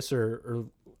about this or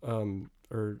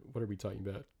what are we talking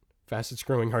about? Fastest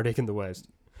growing heartache in the West.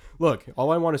 Look,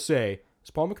 all I want to say.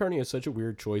 Paul McCartney has such a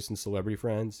weird choice in celebrity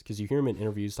friends because you hear him in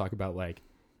interviews talk about like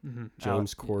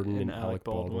James Corden and Alec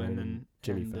Baldwin and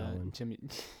Jimmy Fallon.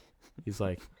 He's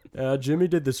like, Jimmy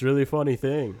did this really funny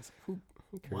thing. Like,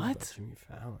 who cares about Jimmy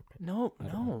Fallon? No.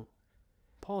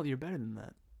 Paul, you're better than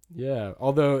that. Yeah,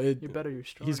 although you're better, you're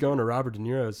stronger. He's going to Robert De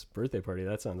Niro's birthday party.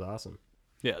 That sounds awesome.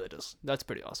 Yeah, that does. That's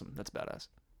pretty awesome. That's badass.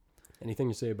 Anything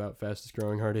to say about fastest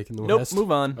growing heartache in the West? West? Nope,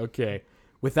 move on. Okay.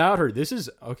 Without Her, it's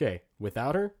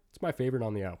my favorite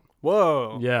on the album.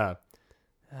 Whoa. Yeah.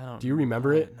 Do you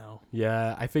remember it? No.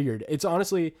 Yeah, I figured. It's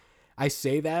honestly, I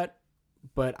say that,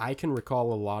 but I can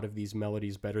recall a lot of these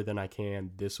melodies better than I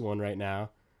can this one right now.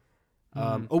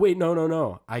 Oh, wait,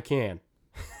 no. I can.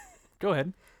 Go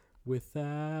ahead.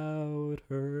 Without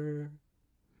her.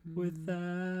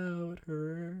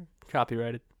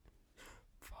 Copyrighted.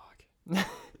 Fuck.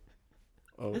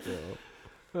 Oh,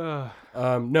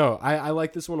 no. No, I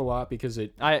like this one a lot because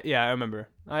I remember.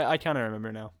 I kind of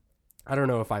remember now. I don't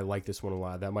know if I like this one a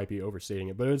lot. That might be overstating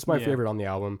it, but it's my favorite on the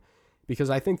album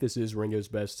because I think this is Ringo's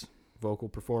best vocal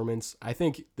performance. I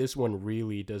think this one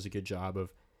really does a good job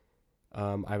of,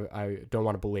 I don't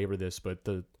want to belabor this, but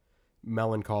the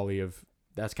melancholy of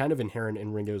that's kind of inherent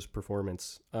in Ringo's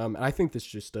performance. And I think this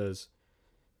just does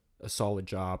a solid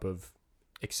job of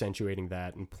accentuating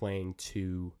that and playing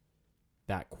to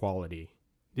that quality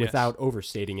without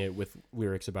overstating it with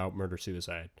lyrics about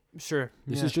murder-suicide. Sure.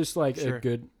 This is just like a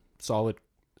good, solid,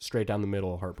 straight down the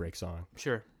middle heartbreak song.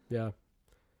 Sure. Yeah.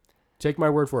 Take my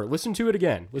word for it. Listen to it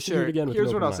again. Listen to it again. With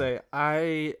Here's what I'll mind.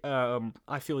 say.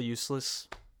 I feel useless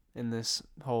in this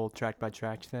whole track by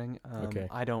track thing. Okay.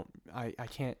 I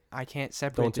can't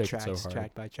separate the tracks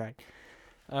track by track.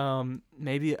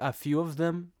 Maybe a few of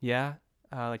them,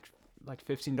 like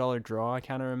 $15 Draw. I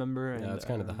kind of remember. Yeah, that's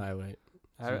kind of the highlight.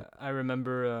 I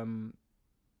remember.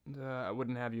 I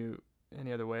wouldn't have you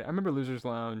any other way. I remember Losers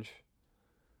Lounge.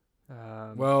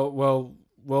 Well.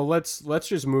 Let's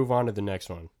just move on to the next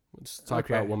one. Let's talk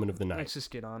about Woman of the Night. Let's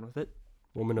just get on with it.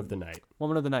 Woman of the Night.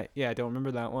 Woman of the Night. Yeah, I don't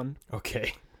remember that one.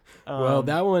 Okay. Well,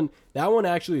 that one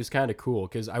actually is kind of cool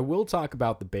because I will talk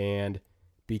about the band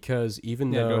because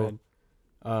even though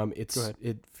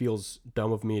it feels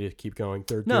dumb of me to keep going.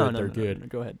 They're good. No,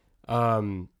 go ahead.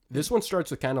 This one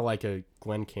starts with kind of like a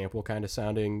Glenn Campbell kind of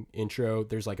sounding intro.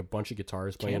 There's like a bunch of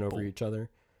guitars playing over each other.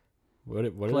 What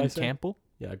did I say? Glenn Campbell?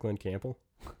 Yeah, Glenn Campbell.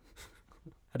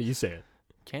 How do you say it?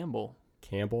 Campbell.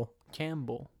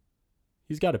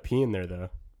 He's got a P in there though.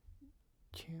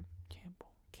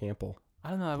 Campbell. I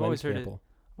don't know. I've always heard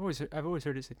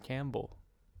it said Campbell.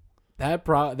 That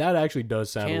actually does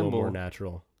sound a little more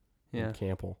natural. Yeah,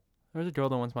 Campbell. There was a girl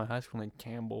that went to my high school named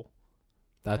Campbell.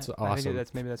 That's awesome. I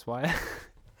think maybe that's why.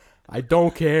 I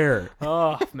don't care.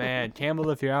 Oh man, Campbell,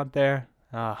 if you're out there,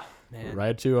 man,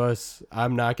 write to us.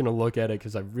 I'm not gonna look at it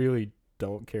because I really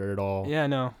don't care at all. Yeah,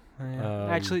 no.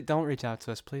 Actually, don't reach out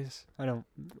to us, please. I don't.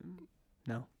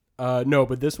 No. No,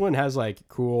 but this one has like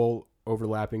cool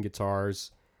overlapping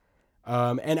guitars.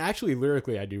 And actually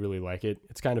lyrically, I do really like it.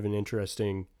 It's kind of an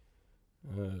interesting,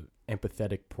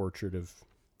 empathetic portrait of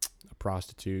a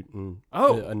prostitute and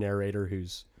a narrator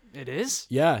who's. It is?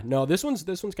 Yeah. No, this one's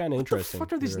kind of interesting. What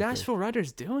the fuck are these Nashville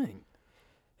writers doing?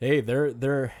 Hey,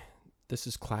 this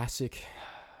is classic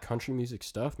country music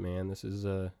stuff, man. This is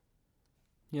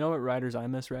You know what writers I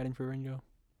miss writing for Ringo?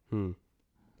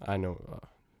 I know.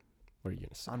 What are you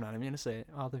gonna say? I'm not even gonna say it.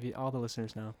 All the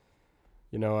listeners know.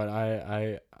 You know what?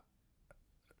 I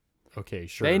okay,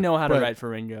 sure. They know how to write for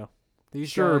Ringo.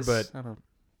 These guys, but I don't.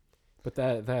 But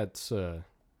that's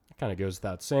kind of goes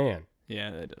without saying.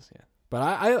 Yeah, that does. Yeah. But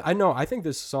I know. I think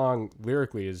this song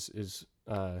lyrically is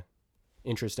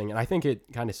interesting, and I think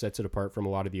it kind of sets it apart from a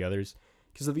lot of the others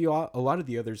because a lot of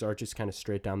the others are just kind of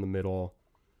straight down the middle,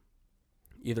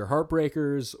 either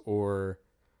heartbreakers or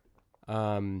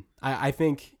I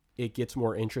think it gets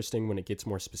more interesting when it gets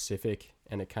more specific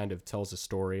and it kind of tells a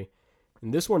story,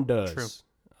 and this one does. True.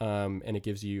 And it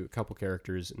gives you a couple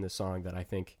characters in this song that I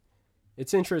think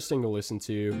it's interesting to listen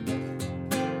to.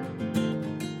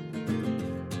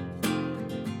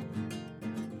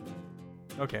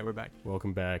 Okay, we're back.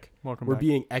 Welcome back. We're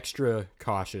being extra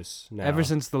cautious now. Ever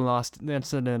since the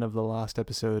incident of the last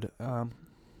episode,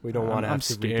 we don't want to have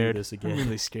to redo this again. I'm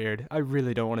really scared. I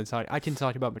really don't want to talk. I can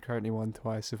talk about McCartney 1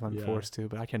 twice if I'm forced to,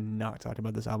 but I cannot talk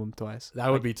about this album twice.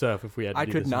 That would be tough if we had to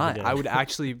do this not. Again. I would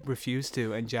actually refuse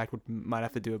to, and Jack might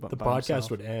have to do it by himself. The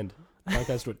podcast would end. The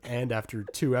podcast would end after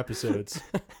 2 episodes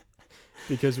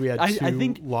because we had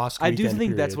two lost weekend I do think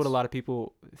periods. That's what a lot of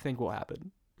people think will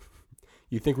happen.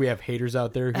 You think we have haters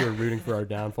out there who are rooting for our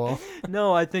downfall?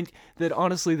 No, I think that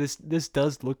honestly this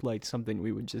does look like something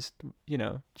we would just,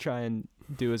 try and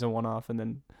do as a one-off and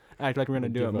then act like we're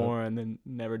going to do it more and then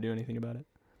never do anything about it.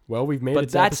 Well, we've made it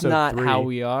to that's not 3. how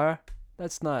we are.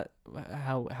 That's not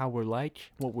how we're like,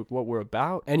 what we're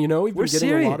about. And we've been getting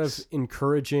serious. a lot of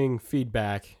encouraging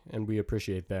feedback, and we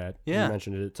appreciate that. Yeah. You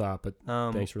mentioned it at the top, but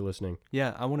thanks for listening.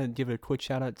 Yeah, I want to give a quick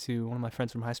shout-out to one of my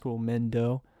friends from high school,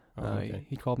 Mendo. Okay.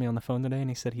 He called me on the phone today and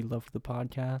he said he loved the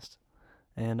podcast,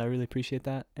 and I really appreciate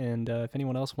that. And if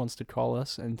anyone else wants to call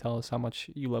us and tell us how much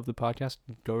you love the podcast,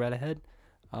 go right ahead.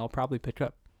 I'll probably pick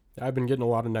up. I've been getting a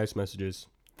lot of nice messages.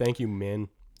 Thank you, Min.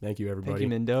 Thank you, everybody.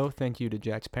 Thank you, Nindo. Thank you to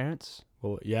Jack's parents.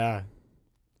 Well, yeah.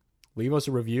 Leave us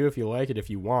a review if you like it. If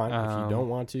you want, if you don't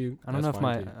want to, I don't know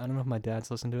if my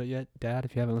dad's listened to it yet. Dad,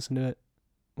 if you haven't listened to it,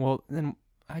 well, then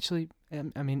actually,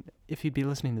 I mean, if he'd be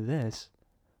listening to this,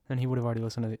 then he would have already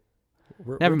listened to it.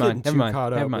 Never mind.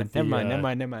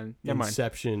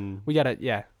 Inception. We gotta,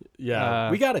 yeah.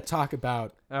 We gotta talk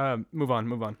about. Move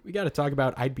on. We gotta talk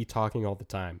about. I'd be talking all the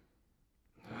time.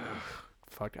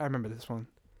 Fuck, I remember this one.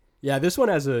 Yeah, this one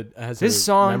has a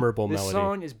memorable melody. This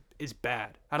song is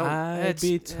bad. I'd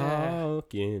be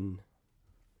talking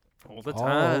all the time.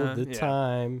 All the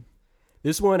time.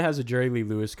 This one has a Jerry Lee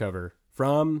Lewis cover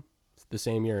from the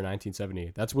same year,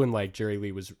 1970. That's when like Jerry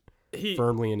Lee was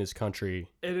firmly in his country.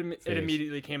 It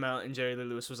immediately came out, and Jerry Lee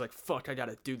Lewis was like, "Fuck, I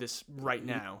gotta do this right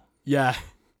now." Yeah,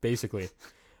 basically.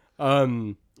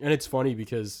 And it's funny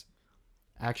because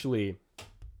actually,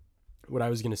 what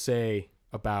I was gonna say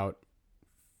about.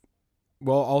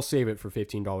 Well, I'll save it for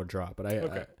 $15 drop, but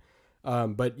okay.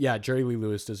 But yeah, Jerry Lee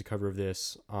Lewis does a cover of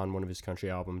this on one of his country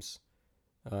albums,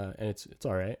 and it's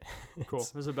all right. Cool.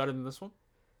 Is it better than this one?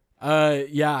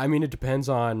 Yeah. I mean, it depends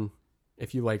on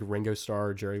if you like Ringo Starr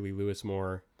or Jerry Lee Lewis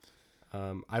more.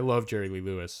 I love Jerry Lee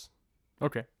Lewis.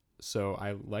 Okay. So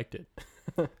I liked it.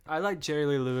 I like Jerry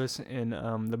Lee Lewis in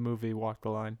the movie Walk the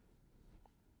Line.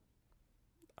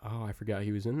 Oh, I forgot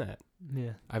he was in that.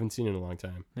 Yeah. I haven't seen it in a long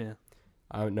time. Yeah.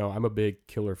 No, I'm a big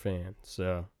Killer fan.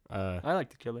 So I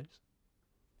like the Killers.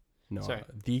 No, Sorry.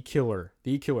 The Killer.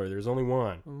 There's only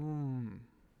one.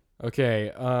 Okay.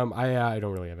 I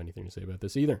don't really have anything to say about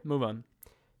this either. Move on.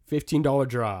 $15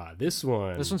 draw. This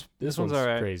one's all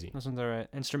right. Crazy. This one's all right.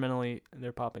 Instrumentally,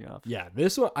 they're popping off. Yeah,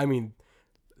 this one. I mean,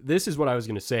 this is what I was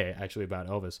gonna say actually about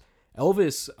Elvis.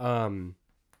 Elvis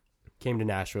came to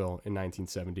Nashville in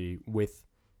 1970 with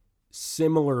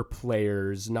similar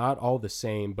players, not all the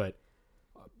same, but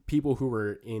people who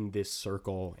were in this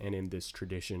circle and in this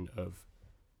tradition of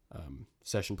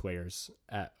session players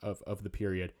of the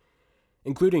period,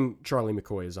 including Charlie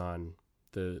McCoy is on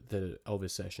the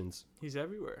Elvis sessions. He's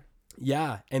everywhere.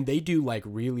 Yeah, and they do like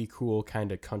really cool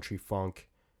kind of country funk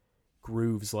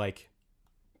grooves, like,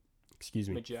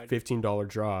 $15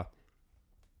 draw,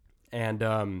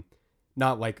 and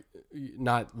not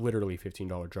literally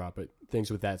 $15 draw, but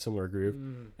things with that similar groove.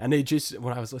 And they just,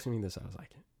 when I was listening to this, I was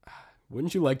like,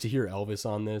 wouldn't you like to hear Elvis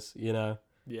on this? You know?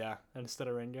 Yeah, instead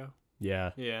of Ringo.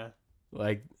 Yeah. Yeah.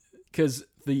 Like, because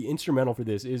the instrumental for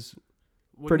this is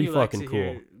pretty fucking cool.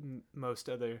 Hear most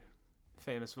other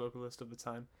famous vocalists of the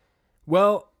time.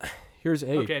 Well, here's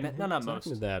okay, not most.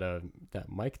 To that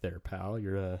mic there, pal.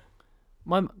 You're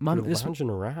you're lounging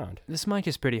around. This mic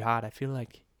is pretty hot. I feel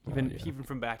like even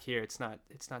from back here, it's not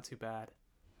too bad.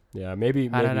 Yeah, maybe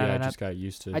I just got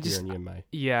used to hearing you in my.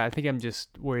 Yeah, I think I'm just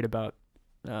worried about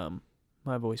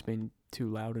my voice being too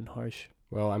loud and harsh.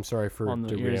 Well, I'm sorry for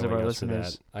derailing us for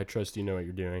that. I trust you know what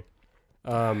you're doing.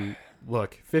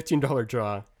 Look, $15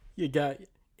 draw. You got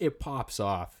it pops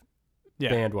off. Yeah,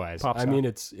 band wise. I mean,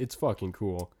 it's fucking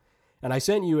cool. And I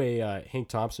sent you a Hank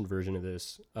Thompson version of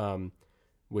this.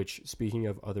 Which, speaking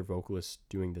of other vocalists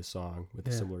doing this song with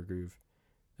a similar groove,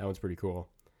 that one's pretty cool.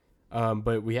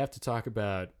 But we have to talk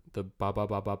about the ba ba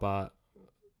ba ba ba.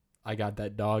 I got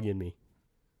that dog in me.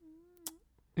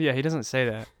 Yeah, he doesn't say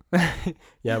that.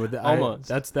 Yeah, but almost.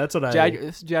 That's what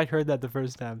Jack heard that the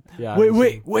first time. Yeah.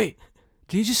 Wait.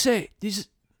 Did you just say?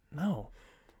 No.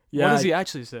 Yeah. What does he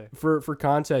actually say? For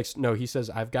context, no, he says,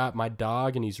 "I've got my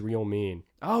dog and he's real mean."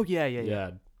 Oh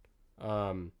yeah.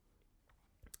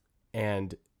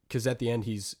 And because at the end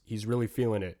he's really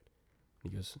feeling it. He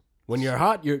goes, "When you're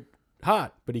hot, you're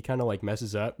hot," but he kind of like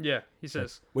messes up. Yeah, he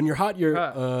says, "When you're hot, you're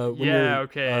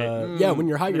okay." Yeah, when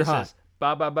you're hot, you're hot.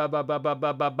 Ba ba ba ba ba ba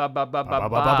ba ba ba ba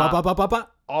ba ba ba.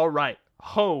 All right,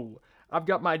 ho! I've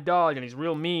got my dog and he's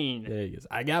real mean. There he goes.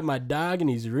 I got my dog and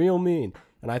he's real mean.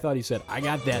 And I thought he said, "I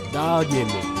got that dog in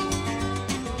me."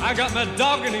 I got my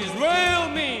dog and he's real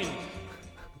mean.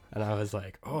 And I was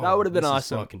like, "Oh, that would have been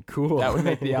awesome. Fucking cool. That would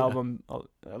make the album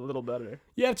a little better."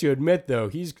 You have to admit, though,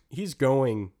 he's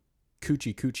going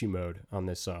coochie mode on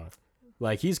this song.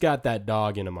 Like, he's got that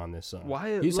dog in him on this song.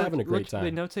 He's having a great time.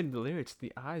 They notated the lyrics.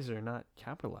 The eyes are not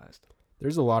capitalized.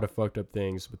 There's a lot of fucked up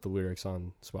things with the lyrics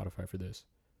on Spotify for this.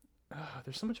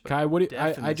 There's so much. Kai,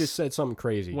 I just said something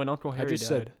crazy. When Uncle Harry died.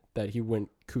 Said that he went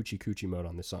coochie mode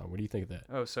on this song. What do you think of that?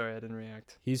 Oh, sorry, I didn't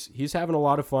react. He's having a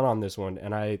lot of fun on this one,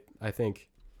 and I think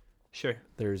sure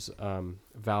there's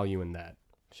value in that.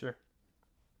 Sure.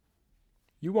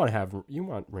 You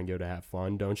want Ringo to have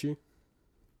fun, don't you?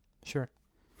 Sure.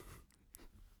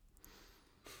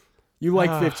 You like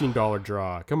 $15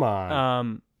 draw. Come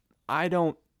on. I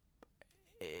don't.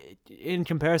 in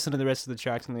comparison to the rest of the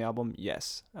tracks on the album,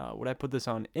 yes. Would I put this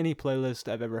on any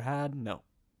playlist I've ever had? No.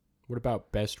 What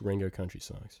about best Ringo country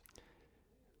songs?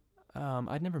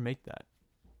 I'd never make that.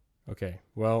 Okay.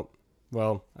 Well,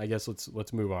 I guess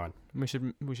let's move on. We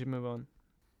should move on.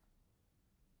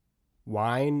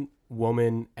 Wine,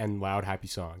 Woman, and Loud Happy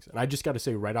Songs. And I just got to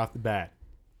say right off the bat,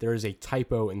 there is a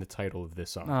typo in the title of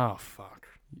this song. Oh fuck.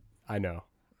 I know.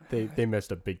 They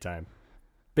messed up big time.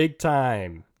 Big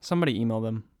time. Somebody email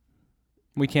them.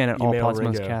 We can at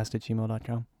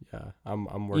allpodsmostcast@gmail.com. Yeah,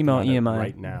 I'm working on EMI it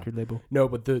right now. record label. No,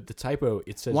 but the typo,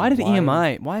 it says Why did wine.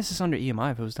 EMI? Why is this under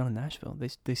EMI if it was done in Nashville?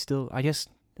 They still, I guess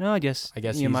I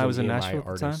guess EMI was in Nashville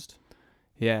artist. at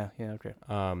the time. Yeah, okay.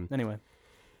 Anyway.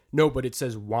 No, but it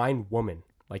says Wine Woman,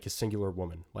 like a singular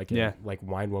woman, like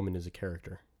Wine Woman is a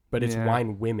character, but it's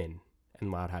Wine Women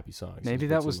and Loud Happy Songs. Maybe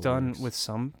that was done with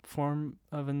some form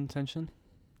of intention.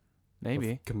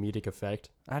 Maybe of comedic effect.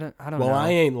 I don't know. Well, I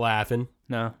ain't laughing.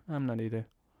 No, I'm not either.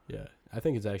 Yeah, I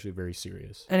think it's actually very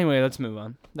serious. Anyway, let's move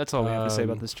on. That's all we have to say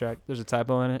about this track. There's a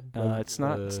typo in it. It's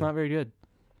not very good.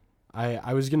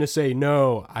 I was gonna say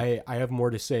no. I have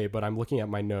more to say, but I'm looking at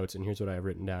my notes, and here's what I have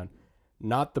written down.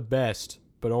 Not the best,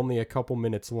 but only a couple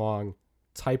minutes long.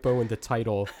 Typo in the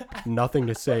title. Nothing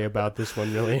to say about this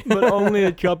one, really. But only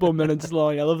a couple minutes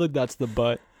long. I love that that's the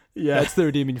but. Yeah. That's the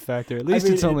redeeming factor. At least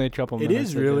it's only a couple minutes. It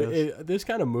is really. This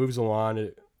kind of moves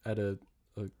along at a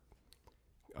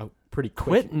pretty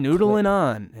quick. Quit noodling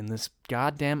on in this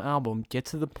goddamn album. Get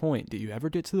to the point. Do you ever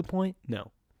get to the point?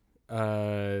 No.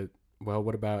 Well,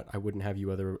 what about I Wouldn't Have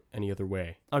You Any Other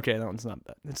Way? Okay, that one's not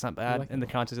bad. It's not bad like in the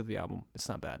context of the album. It's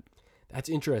not bad. That's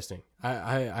interesting.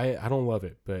 I don't love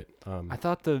it, but I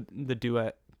thought the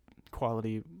duet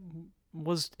quality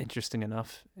was interesting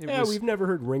enough. We've never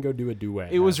heard Ringo do a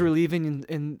duet. It was relieving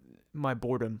in my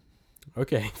boredom.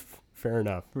 Okay, fair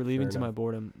enough. Relieving to my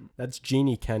boredom. That's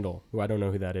Jeannie Kendall, who I don't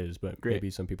know who that is, but maybe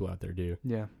some people out there do.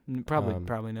 Yeah,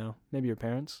 probably no. Maybe your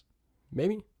parents.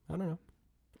 Maybe, I don't know.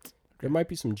 There might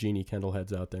be some Jeannie Kendall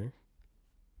heads out there.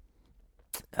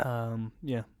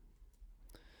 Yeah.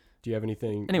 Do you have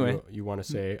anything you want to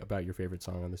say about your favorite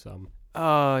song on this album?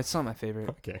 It's not my favorite.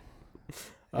 Okay.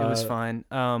 It was fine.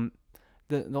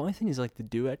 The only thing is like the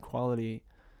duet quality,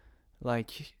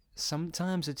 like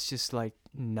sometimes it's just like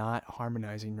not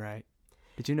harmonizing right.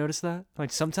 Did you notice that?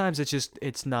 Like sometimes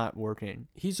it's not working.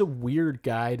 He's a weird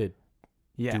guy to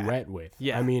duet with.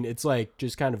 Yeah. I mean, it's like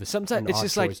just kind of sometimes it's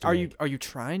just like are you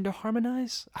trying to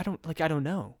harmonize? I don't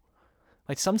know.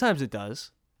 Like sometimes it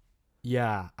does.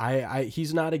 Yeah,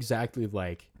 he's not exactly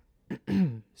like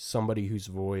somebody whose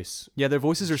voice. Yeah, their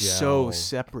voices are so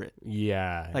separate.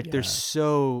 Yeah, like they're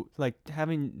so like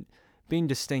being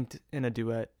distinct in a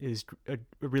duet is a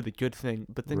really good thing,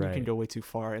 but then you can go way too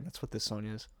far, and that's what this song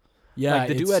is. Yeah, like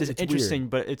the duet is interesting, weird.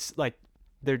 But it's like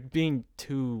they're being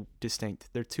too distinct.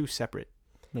 They're too separate.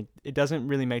 Like it doesn't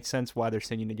really make sense why they're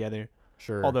singing together.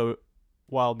 Sure. Although,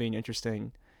 while being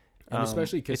interesting, and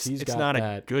especially because it's not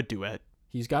a good duet.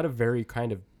 He's got a very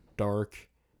kind of dark,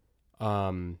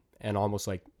 and almost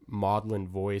like maudlin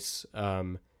voice,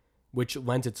 which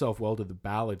lends itself well to the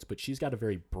ballads. But she's got a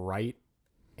very bright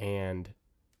and,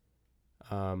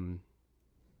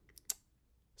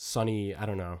 sunny, I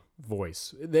don't know,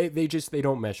 voice. They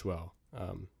don't mesh well.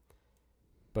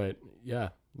 But yeah,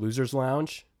 Loser's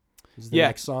Lounge is the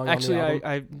next song. Actually, on the album.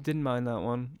 I didn't mind that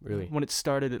one. Really, when it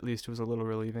started, at least it was a little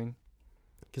relieving.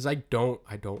 Because I don't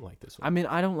like this one. I mean,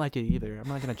 I don't like it either. I'm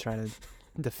not gonna try to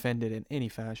defend it in any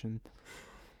fashion.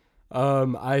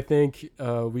 I think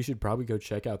we should probably go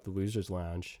check out the Loser's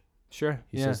Lounge. Sure.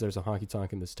 He says there's a honky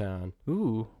tonk in this town.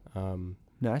 Ooh.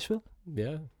 Nashville?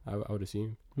 Yeah, I would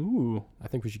assume. Ooh. I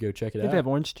think we should go check it out. Did they have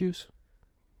orange juice?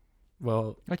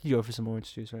 Well, I could go for some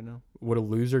orange juice right now. Would a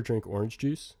loser drink orange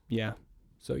juice? Yeah.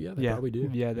 So yeah, they probably do.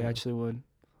 Yeah, they actually would.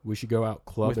 We should go out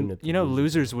clubbing.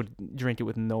 Losers would drink it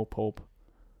with no pulp.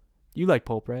 You like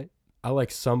pulp, right? I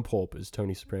like some pulp, as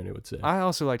Tony Soprano would say. I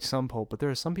also like some pulp, but there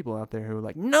are some people out there who are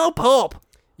like, no pulp!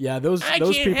 Yeah, those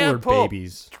people are pulp.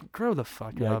 babies. Grow the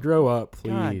fuck up. Yeah, grow up,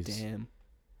 please. God damn.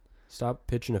 Stop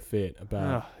pitching a fit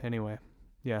about... Anyway,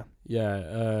 yeah.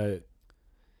 Yeah,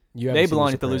 they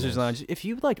belong at the Loser's Lounge. If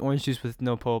you like orange juice with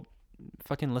no pulp,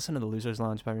 fucking listen to the Loser's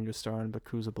Lounge by Ringo Starr and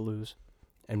Beaucoups Blues.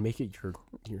 And make it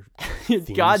your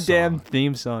goddamn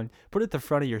theme song. Put it at the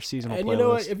front of your seasonal playlist. And you know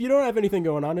what? If you don't have anything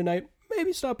going on tonight,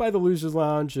 maybe stop by the Loser's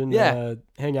Lounge and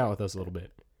hang out with us a little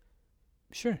bit.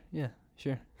 Sure. Yeah.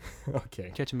 Sure.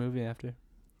 Okay. Catch a movie after.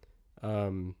 We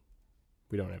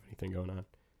don't have anything going on.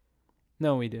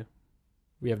 No, we do.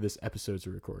 We have this episode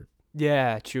to record.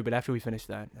 Yeah, true. But after we finish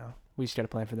that, no, we just got to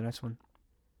plan for the next one.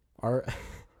 Have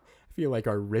feel like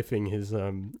our riffing has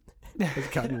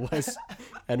gotten less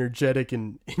energetic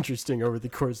and interesting over the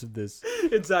course of this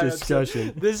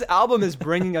discussion. This album is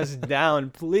bringing us down.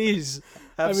 Please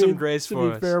have some grace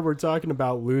for us. To be fair, we're talking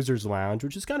about Loser's Lounge,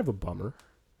 which is kind of a bummer.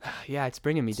 Yeah, it's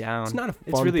bringing me down. It's not a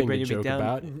fun thing to joke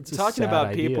about. It's talking about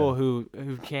idea. people who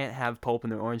can't have pulp in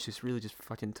their orange juice really just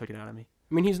fucking took it out of me.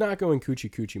 I mean, he's not going coochie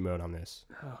coochie mode on this.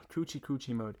 Oh,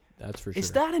 coochie mode. That's for sure.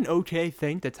 Is that an okay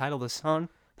thing to title the song?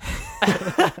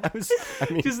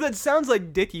 Because that sounds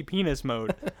like Dicky Penis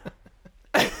mode.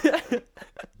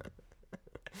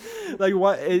 Like,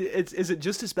 what? Is it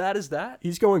just as bad as that?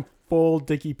 He's going full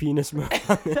Dicky Penis mode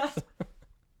on this.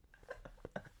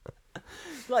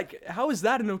 Like, how is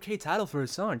that an okay title for a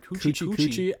song? Coochie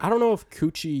Coochie. I don't know if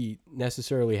coochie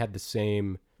necessarily had the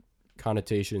same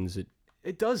connotations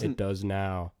it does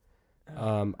now.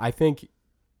 I think,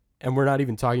 and we're not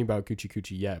even talking about Coochie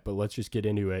Coochie yet, but let's just get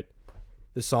into it.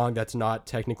 The song that's not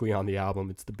technically on the album,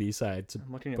 it's the B-side to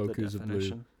Beaucoups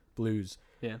of Blues.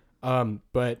 Yeah.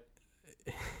 But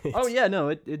oh yeah, no,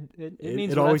 it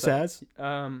means it always has.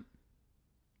 Well,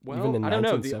 even in I don't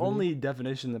know. 1970? The only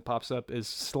definition that pops up is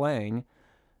slang,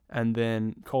 and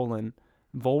then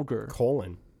vulgar.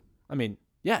 I mean,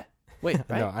 yeah. Wait,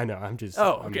 right? No, I know. I'm just.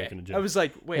 Oh, I'm okay. making a joke. I was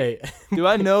like, wait. Hey. Do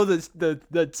I know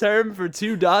the term for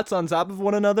two dots on top of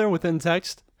one another within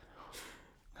text?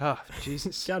 Oh,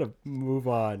 Jesus. Gotta move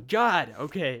on. God.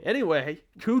 Okay. Anyway,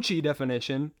 coochie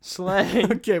definition,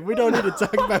 slang. Okay, we don't need to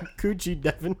talk about coochie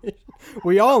definition.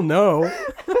 We all know.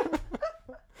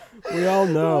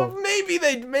 Well,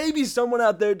 maybe someone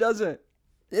out there doesn't.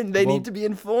 And they need to be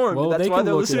informed. Well, That's why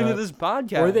they're listening to this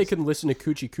podcast. Or they can listen to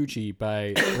Coochie Coochie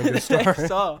by Ringo Starr. They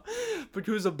saw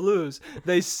Beaucoups of Blues.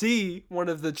 They see one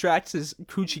of the tracks is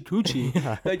Coochie Coochie.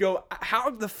 Yeah. They go,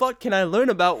 how the fuck can I learn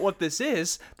about what this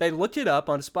is? They look it up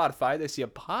on Spotify. They see a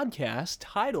podcast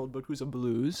titled Beaucoups of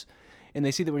Blues. And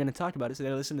they see that we're going to talk about it. So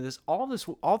they listen to this all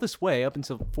this way up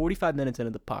until 45 minutes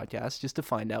into the podcast just to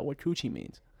find out what coochie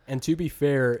means. And to be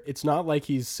fair, it's not like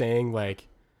he's saying like,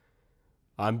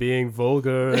 I'm being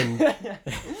vulgar and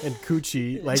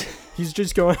coochie. Like, he's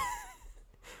just going...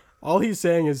 All he's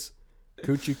saying is,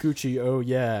 coochie coochie, oh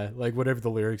yeah. Like, whatever the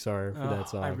lyrics are for that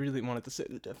song. I really wanted to say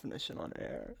the definition on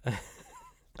air.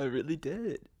 I really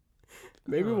did.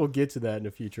 Maybe we'll get to that in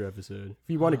a future episode. If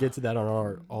you want to get to that on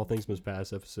our All Things Must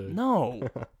Pass episode. No.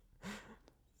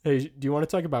 Hey, do you want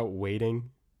to talk about Waiting?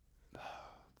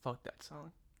 Fuck that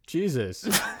song. Jesus.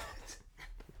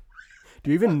 Do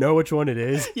you even know which one it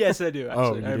is? Yes, I do.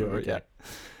 Actually. Oh, you do? Okay. Yeah.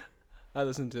 I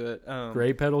listened to it.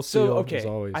 Great pedal steel, as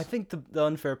always. I think the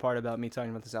unfair part about me talking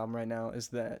about this album right now is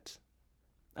that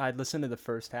I'd listened to the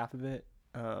first half of it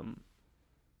a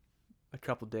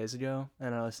couple days ago,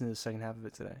 and I listened to the second half of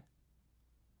it today.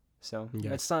 So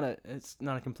it's not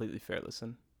a completely fair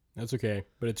listen. That's okay,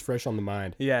 but it's fresh on the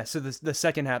mind. Yeah, so the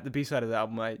second half, the B side of the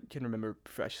album, I can remember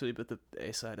freshly, but the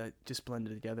A side, I just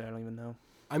blended together. I don't even know.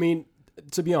 I mean,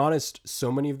 to be honest,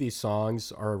 so many of these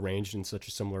songs are arranged in such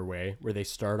a similar way, where they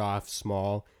start off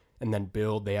small and then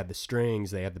build. They add the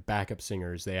strings, they add the backup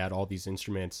singers, they add all these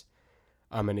instruments,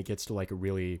 and it gets to like a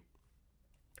really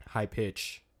high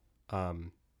pitch,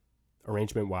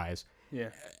 arrangement wise.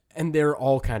 Yeah, and they're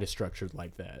all kind of structured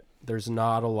like that. There's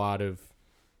not a lot of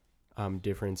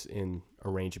difference in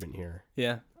arrangement here.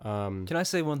 Yeah. Can I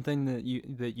say one thing that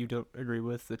you don't agree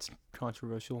with? That's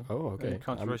controversial. Oh, okay.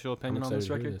 Controversial opinion on this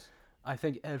record. I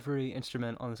think every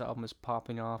instrument on this album is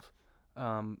popping off.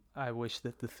 I wish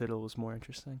that the fiddle was more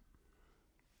interesting.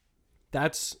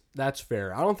 That's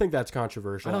fair. I don't think that's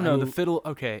controversial. I don't know. The fiddle,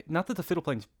 okay. Not that the fiddle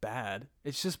playing's bad.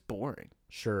 It's just boring.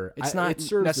 Sure. It's not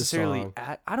necessarily...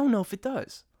 I don't know if it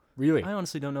does. Really? I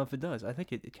honestly don't know if it does. I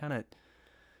think it kind of...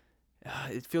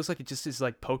 it feels like it just is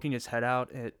like poking its head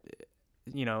out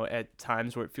at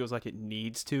times where it feels like it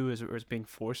needs to, or is being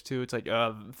forced to. It's like,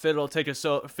 fiddle, take this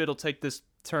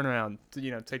turnaround,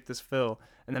 take this fill.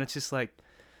 And then it's just like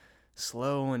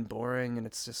slow and boring, and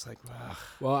it's just like, ugh.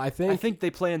 Well, I think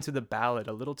they play into the ballad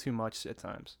a little too much at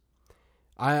times.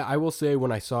 I will say,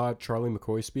 when I saw Charlie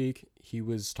McCoy speak, he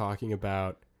was talking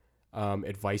about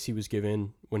advice he was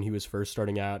given when he was first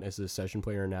starting out as a session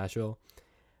player in Nashville.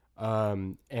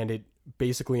 And it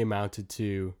basically amounted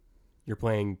to, you're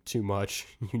playing too much.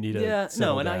 You need to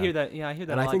settle down. I hear that. Yeah, I hear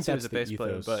that. And a lot I think too that's as a bass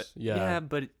player, but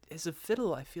but as a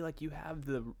fiddle, I feel like you have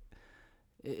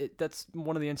that's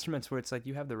one of the instruments where it's like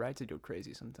you have the right to go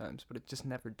crazy sometimes, but it just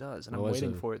never does, and I'm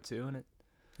waiting for it to. And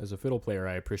as a fiddle player,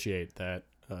 I appreciate that.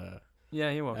 Yeah,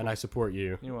 you're welcome. And I support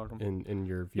you. You're welcome. In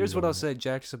your views. Here's what I'll say: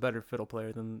 Jack's a better fiddle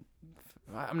player than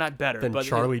I'm not better than but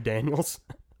Charlie Daniels.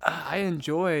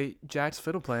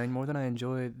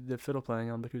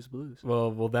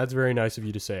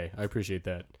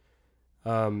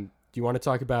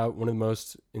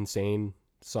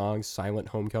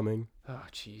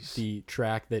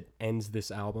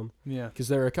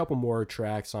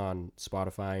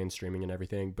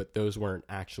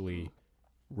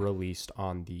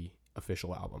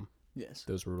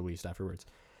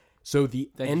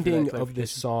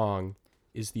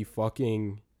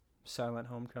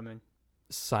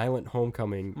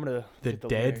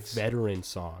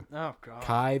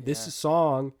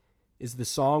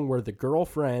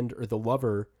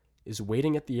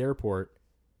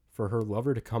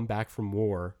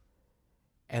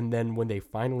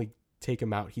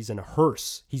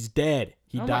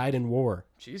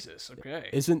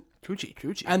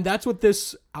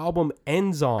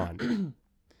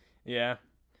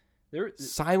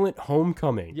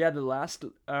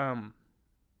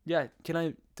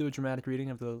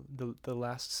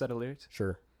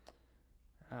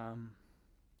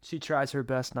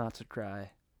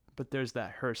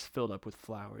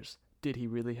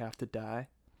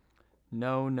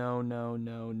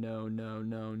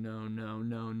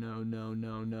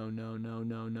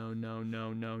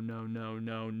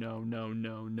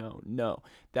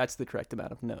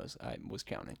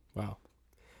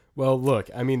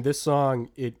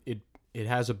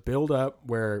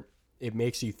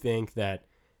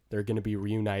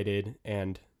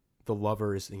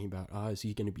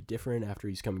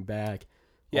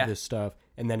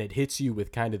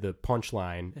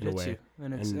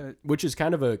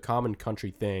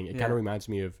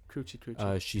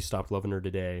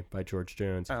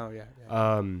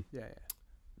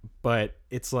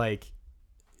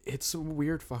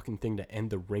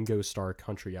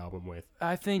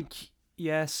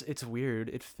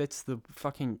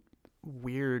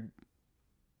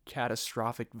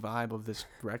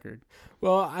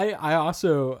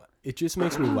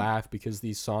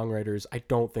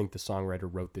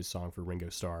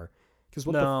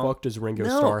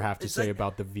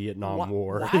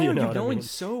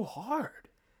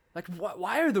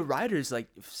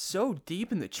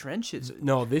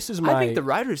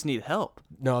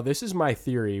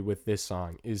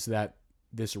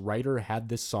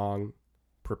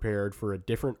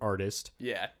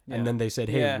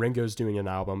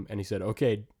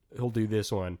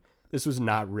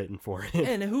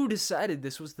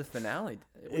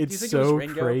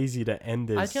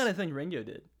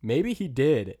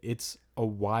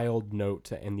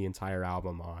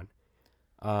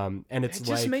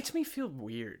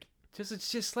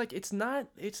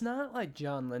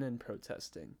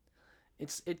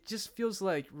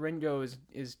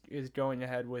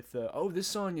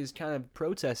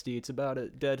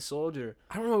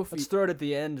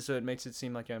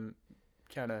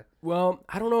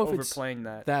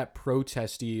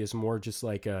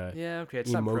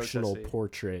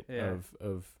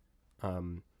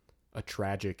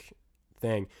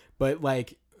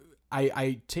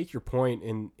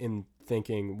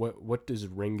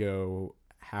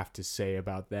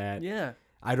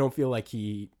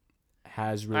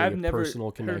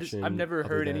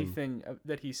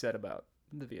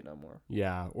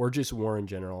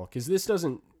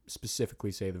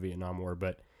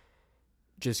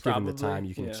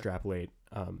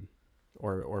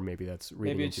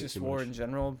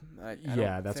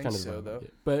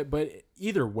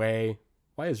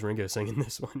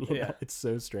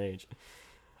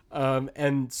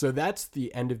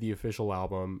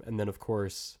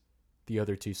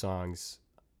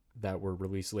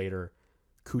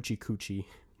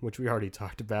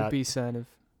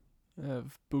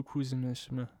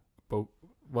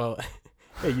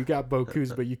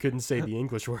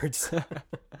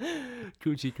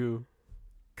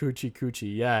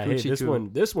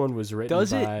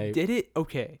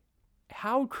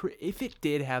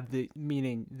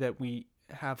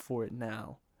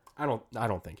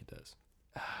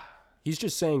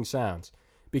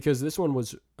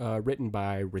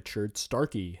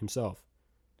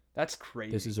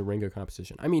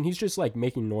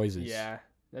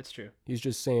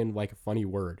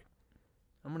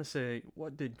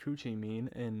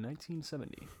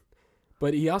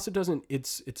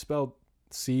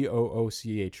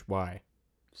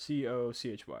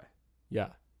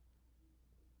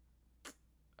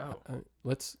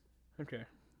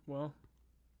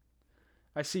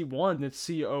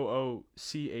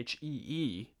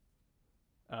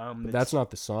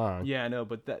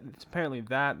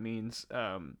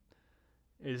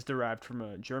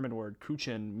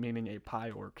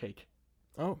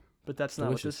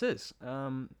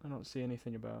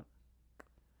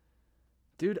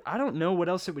 Dude, I don't know what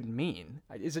else it would mean.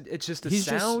 It's just a He's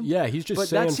sound? he's just but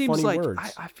saying that seems funny like, words.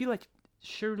 I feel like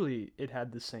surely it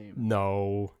had the same.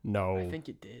 No. I think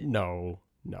it did. No.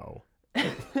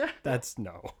 That's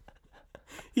no.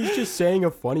 He's just saying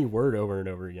a funny word over and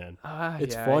over again.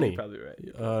 It's funny. You're probably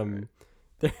right.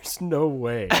 There's no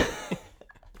way.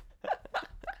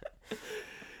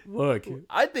 Look,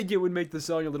 I think it would make the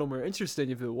song a little more interesting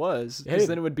if it was, because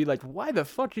then it would be like, why the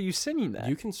fuck are you singing that?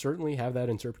 you can certainly have that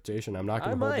interpretation. I'm not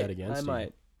going to hold that against you. I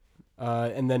might.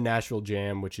 And then Nashville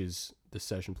Jam, which is the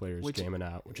session players jamming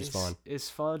out, which is fun. It's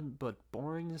fun, but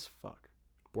boring as fuck.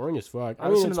 Boring as fuck. I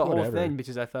listened to the whole thing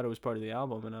because I thought it was part of the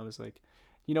album, and I was like,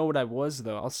 you know what I was,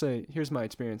 though? I'll say, here's my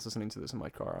experience listening to this in my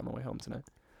car on the way home tonight.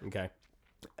 Okay.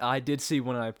 I did see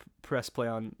when I pressed play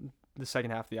on the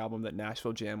second half of the album that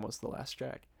Nashville Jam was the last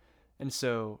track. And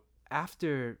so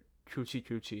after Coochie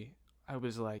Coochie, I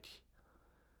was like,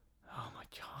 oh my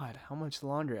God, how much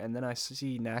longer? And then I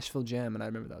see Nashville Jam, and I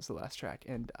remember that was the last track.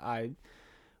 And I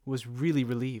was really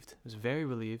relieved. I was very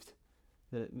relieved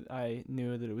that I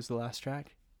knew that it was the last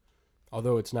track.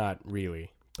 Although it's not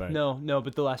really. But No,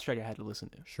 but the last track I had to listen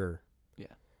to. Sure.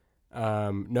 Yeah.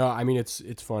 No, I mean,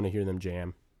 it's fun to hear them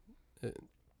jam.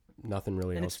 Nothing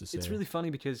really else to say. It's really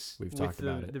funny because We've with talked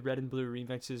about it. the Red and Blue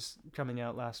remixes coming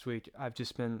out last week, I've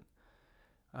just been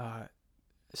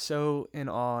so in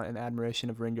awe and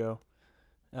admiration of Ringo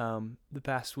the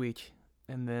past week.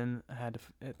 And then I had to,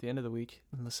 at the end of the week,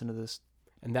 listen to this.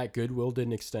 And that goodwill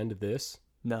didn't extend to this?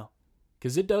 No.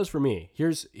 Because it does for me.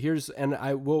 Here's and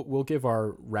we'll give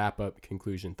our wrap up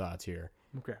conclusion thoughts here.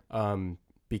 Okay.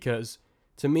 Because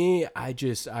to me, I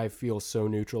feel so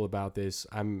neutral about this.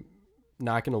 I'm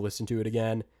not going to listen to it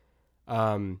again.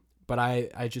 But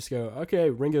I just go,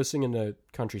 okay, Ringo's singing a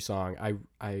country song.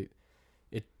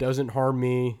 It doesn't harm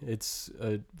me. It's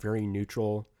a very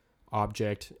neutral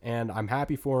object, and I'm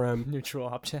happy for him. Neutral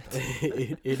object.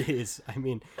 It is. I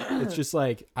mean, it's just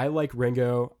like, I like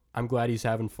Ringo. I'm glad he's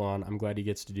having fun. I'm glad he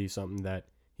gets to do something that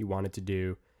he wanted to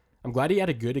do. I'm glad he had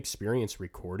a good experience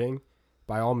recording.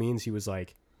 By all means, he was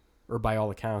like, or by all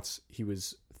accounts, he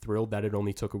was thrilled that it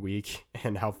only took a week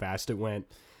and how fast it went.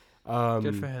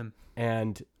 Good for him.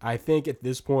 And I think at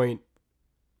this point,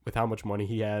 with how much money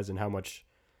he has and how much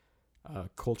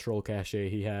cultural cachet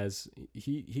he has,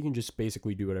 he can just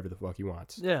basically do whatever the fuck he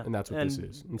wants. Yeah. And that's what this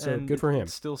is. And so good for him.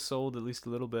 It's still sold at least a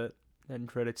little bit. And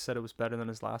critics said it was better than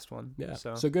his last one. Yeah.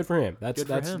 So good for him. Good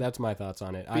for him. That's my thoughts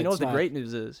on it. But you know what the great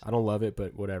news is? I don't love it,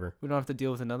 but whatever. We don't have to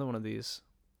deal with another one of these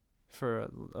for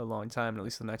a long time. And at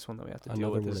least the next one that we have to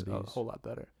deal with is a whole lot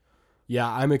better. Yeah,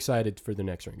 I'm excited for the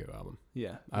next Ringo album.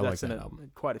 Yeah. I like that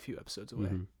album. Quite a few episodes away.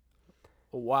 Mm-hmm.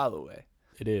 A while away.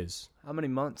 It is. How many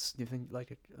months do you think?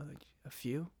 Like a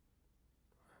few?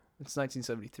 It's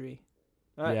 1973.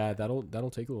 Yeah, that'll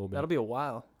take a little bit. That'll be a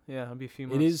while. Yeah, it'll be a few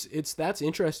months. That's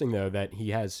interesting though that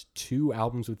he has 2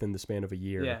 albums within the span of a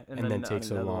year, yeah, and then takes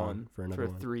so long for another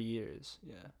one. 3 years.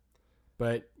 Yeah.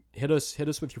 But hit us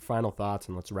with your final thoughts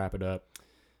and let's wrap it up.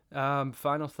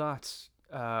 Final thoughts.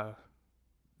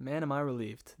 Man, am I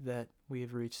relieved that we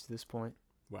have reached this point.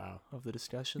 Wow. Of the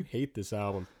discussion. You hate this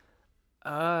album.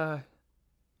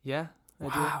 Yeah.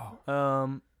 Wow.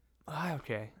 I do.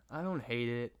 Okay. I don't hate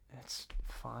it. It's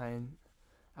fine.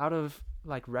 Out of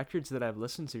like records that I've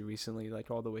listened to recently,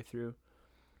 like all the way through,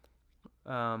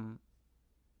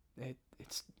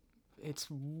 it's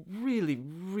really,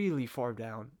 really far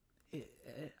down.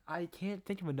 I can't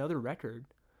think of another record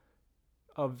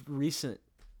of recent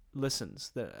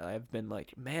listens that I've been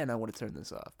like, man, I want to turn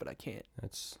this off, but I can't.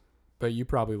 But you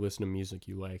probably listen to music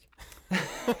you like.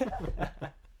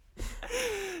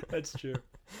 That's true.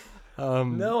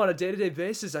 No, on a day-to-day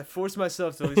basis, I force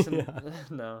myself to listen. Yeah.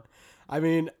 No. I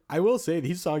mean, I will say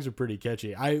these songs are pretty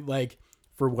catchy. I like,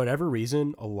 for whatever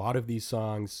reason, a lot of these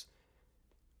songs,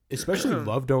 especially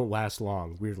Love Don't Last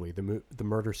Long, weirdly, the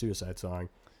murder-suicide song,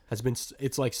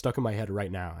 it's like stuck in my head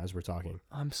right now as we're talking.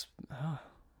 I'm sorry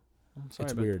it's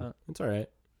about weird. that. It's all right.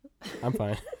 I'm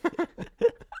fine.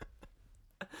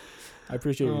 I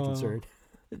appreciate your concern.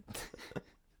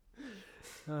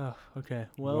 Oh, okay.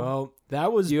 Well,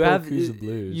 that was Beaucoups of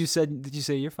Blues. Did you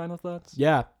say your final thoughts?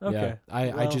 Yeah. Okay.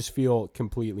 Yeah. I just feel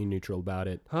completely neutral about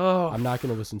it. Oh, I'm not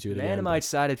going to listen to it again. Man, am I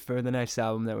excited for the next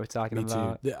album that we're talking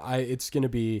about. Me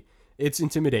too. It's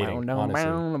intimidating, honestly.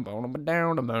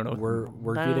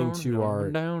 We're getting to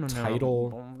our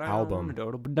title album.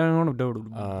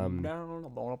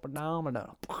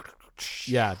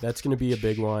 Yeah, that's going to be a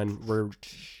big one. We're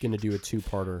going to do a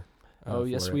 2-parter. Oh,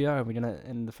 yes, we are.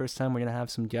 And the first time we're gonna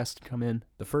have some guests come in.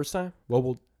 The first time? Well,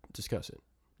 we'll discuss it.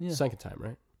 Yeah. Second time,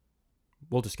 right?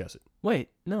 We'll discuss it. Wait,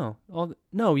 no.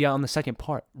 No, yeah, on the second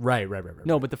part. Right.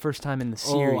 No, but the first time in the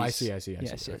series. Oh, I see. Yes.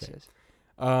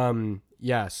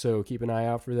 Yeah, so keep an eye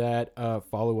out for that.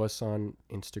 Follow us on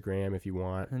Instagram if you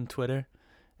want. And Twitter.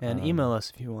 And email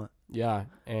us if you want. Yeah.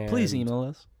 And please email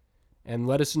us. And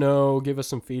let us know. Give us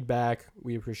some feedback.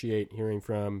 We appreciate hearing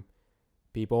from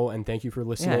people. And thank you for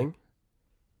listening.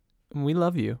 Yeah. We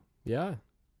love you. Yeah.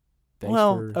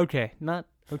 Okay. Not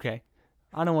okay.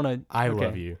 I don't want to. I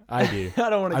love you. I do. I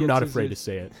don't want to. I'm not afraid to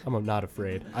say it. I'm not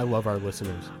afraid. I love our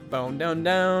listeners. Bone down,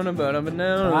 down, down,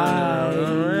 down.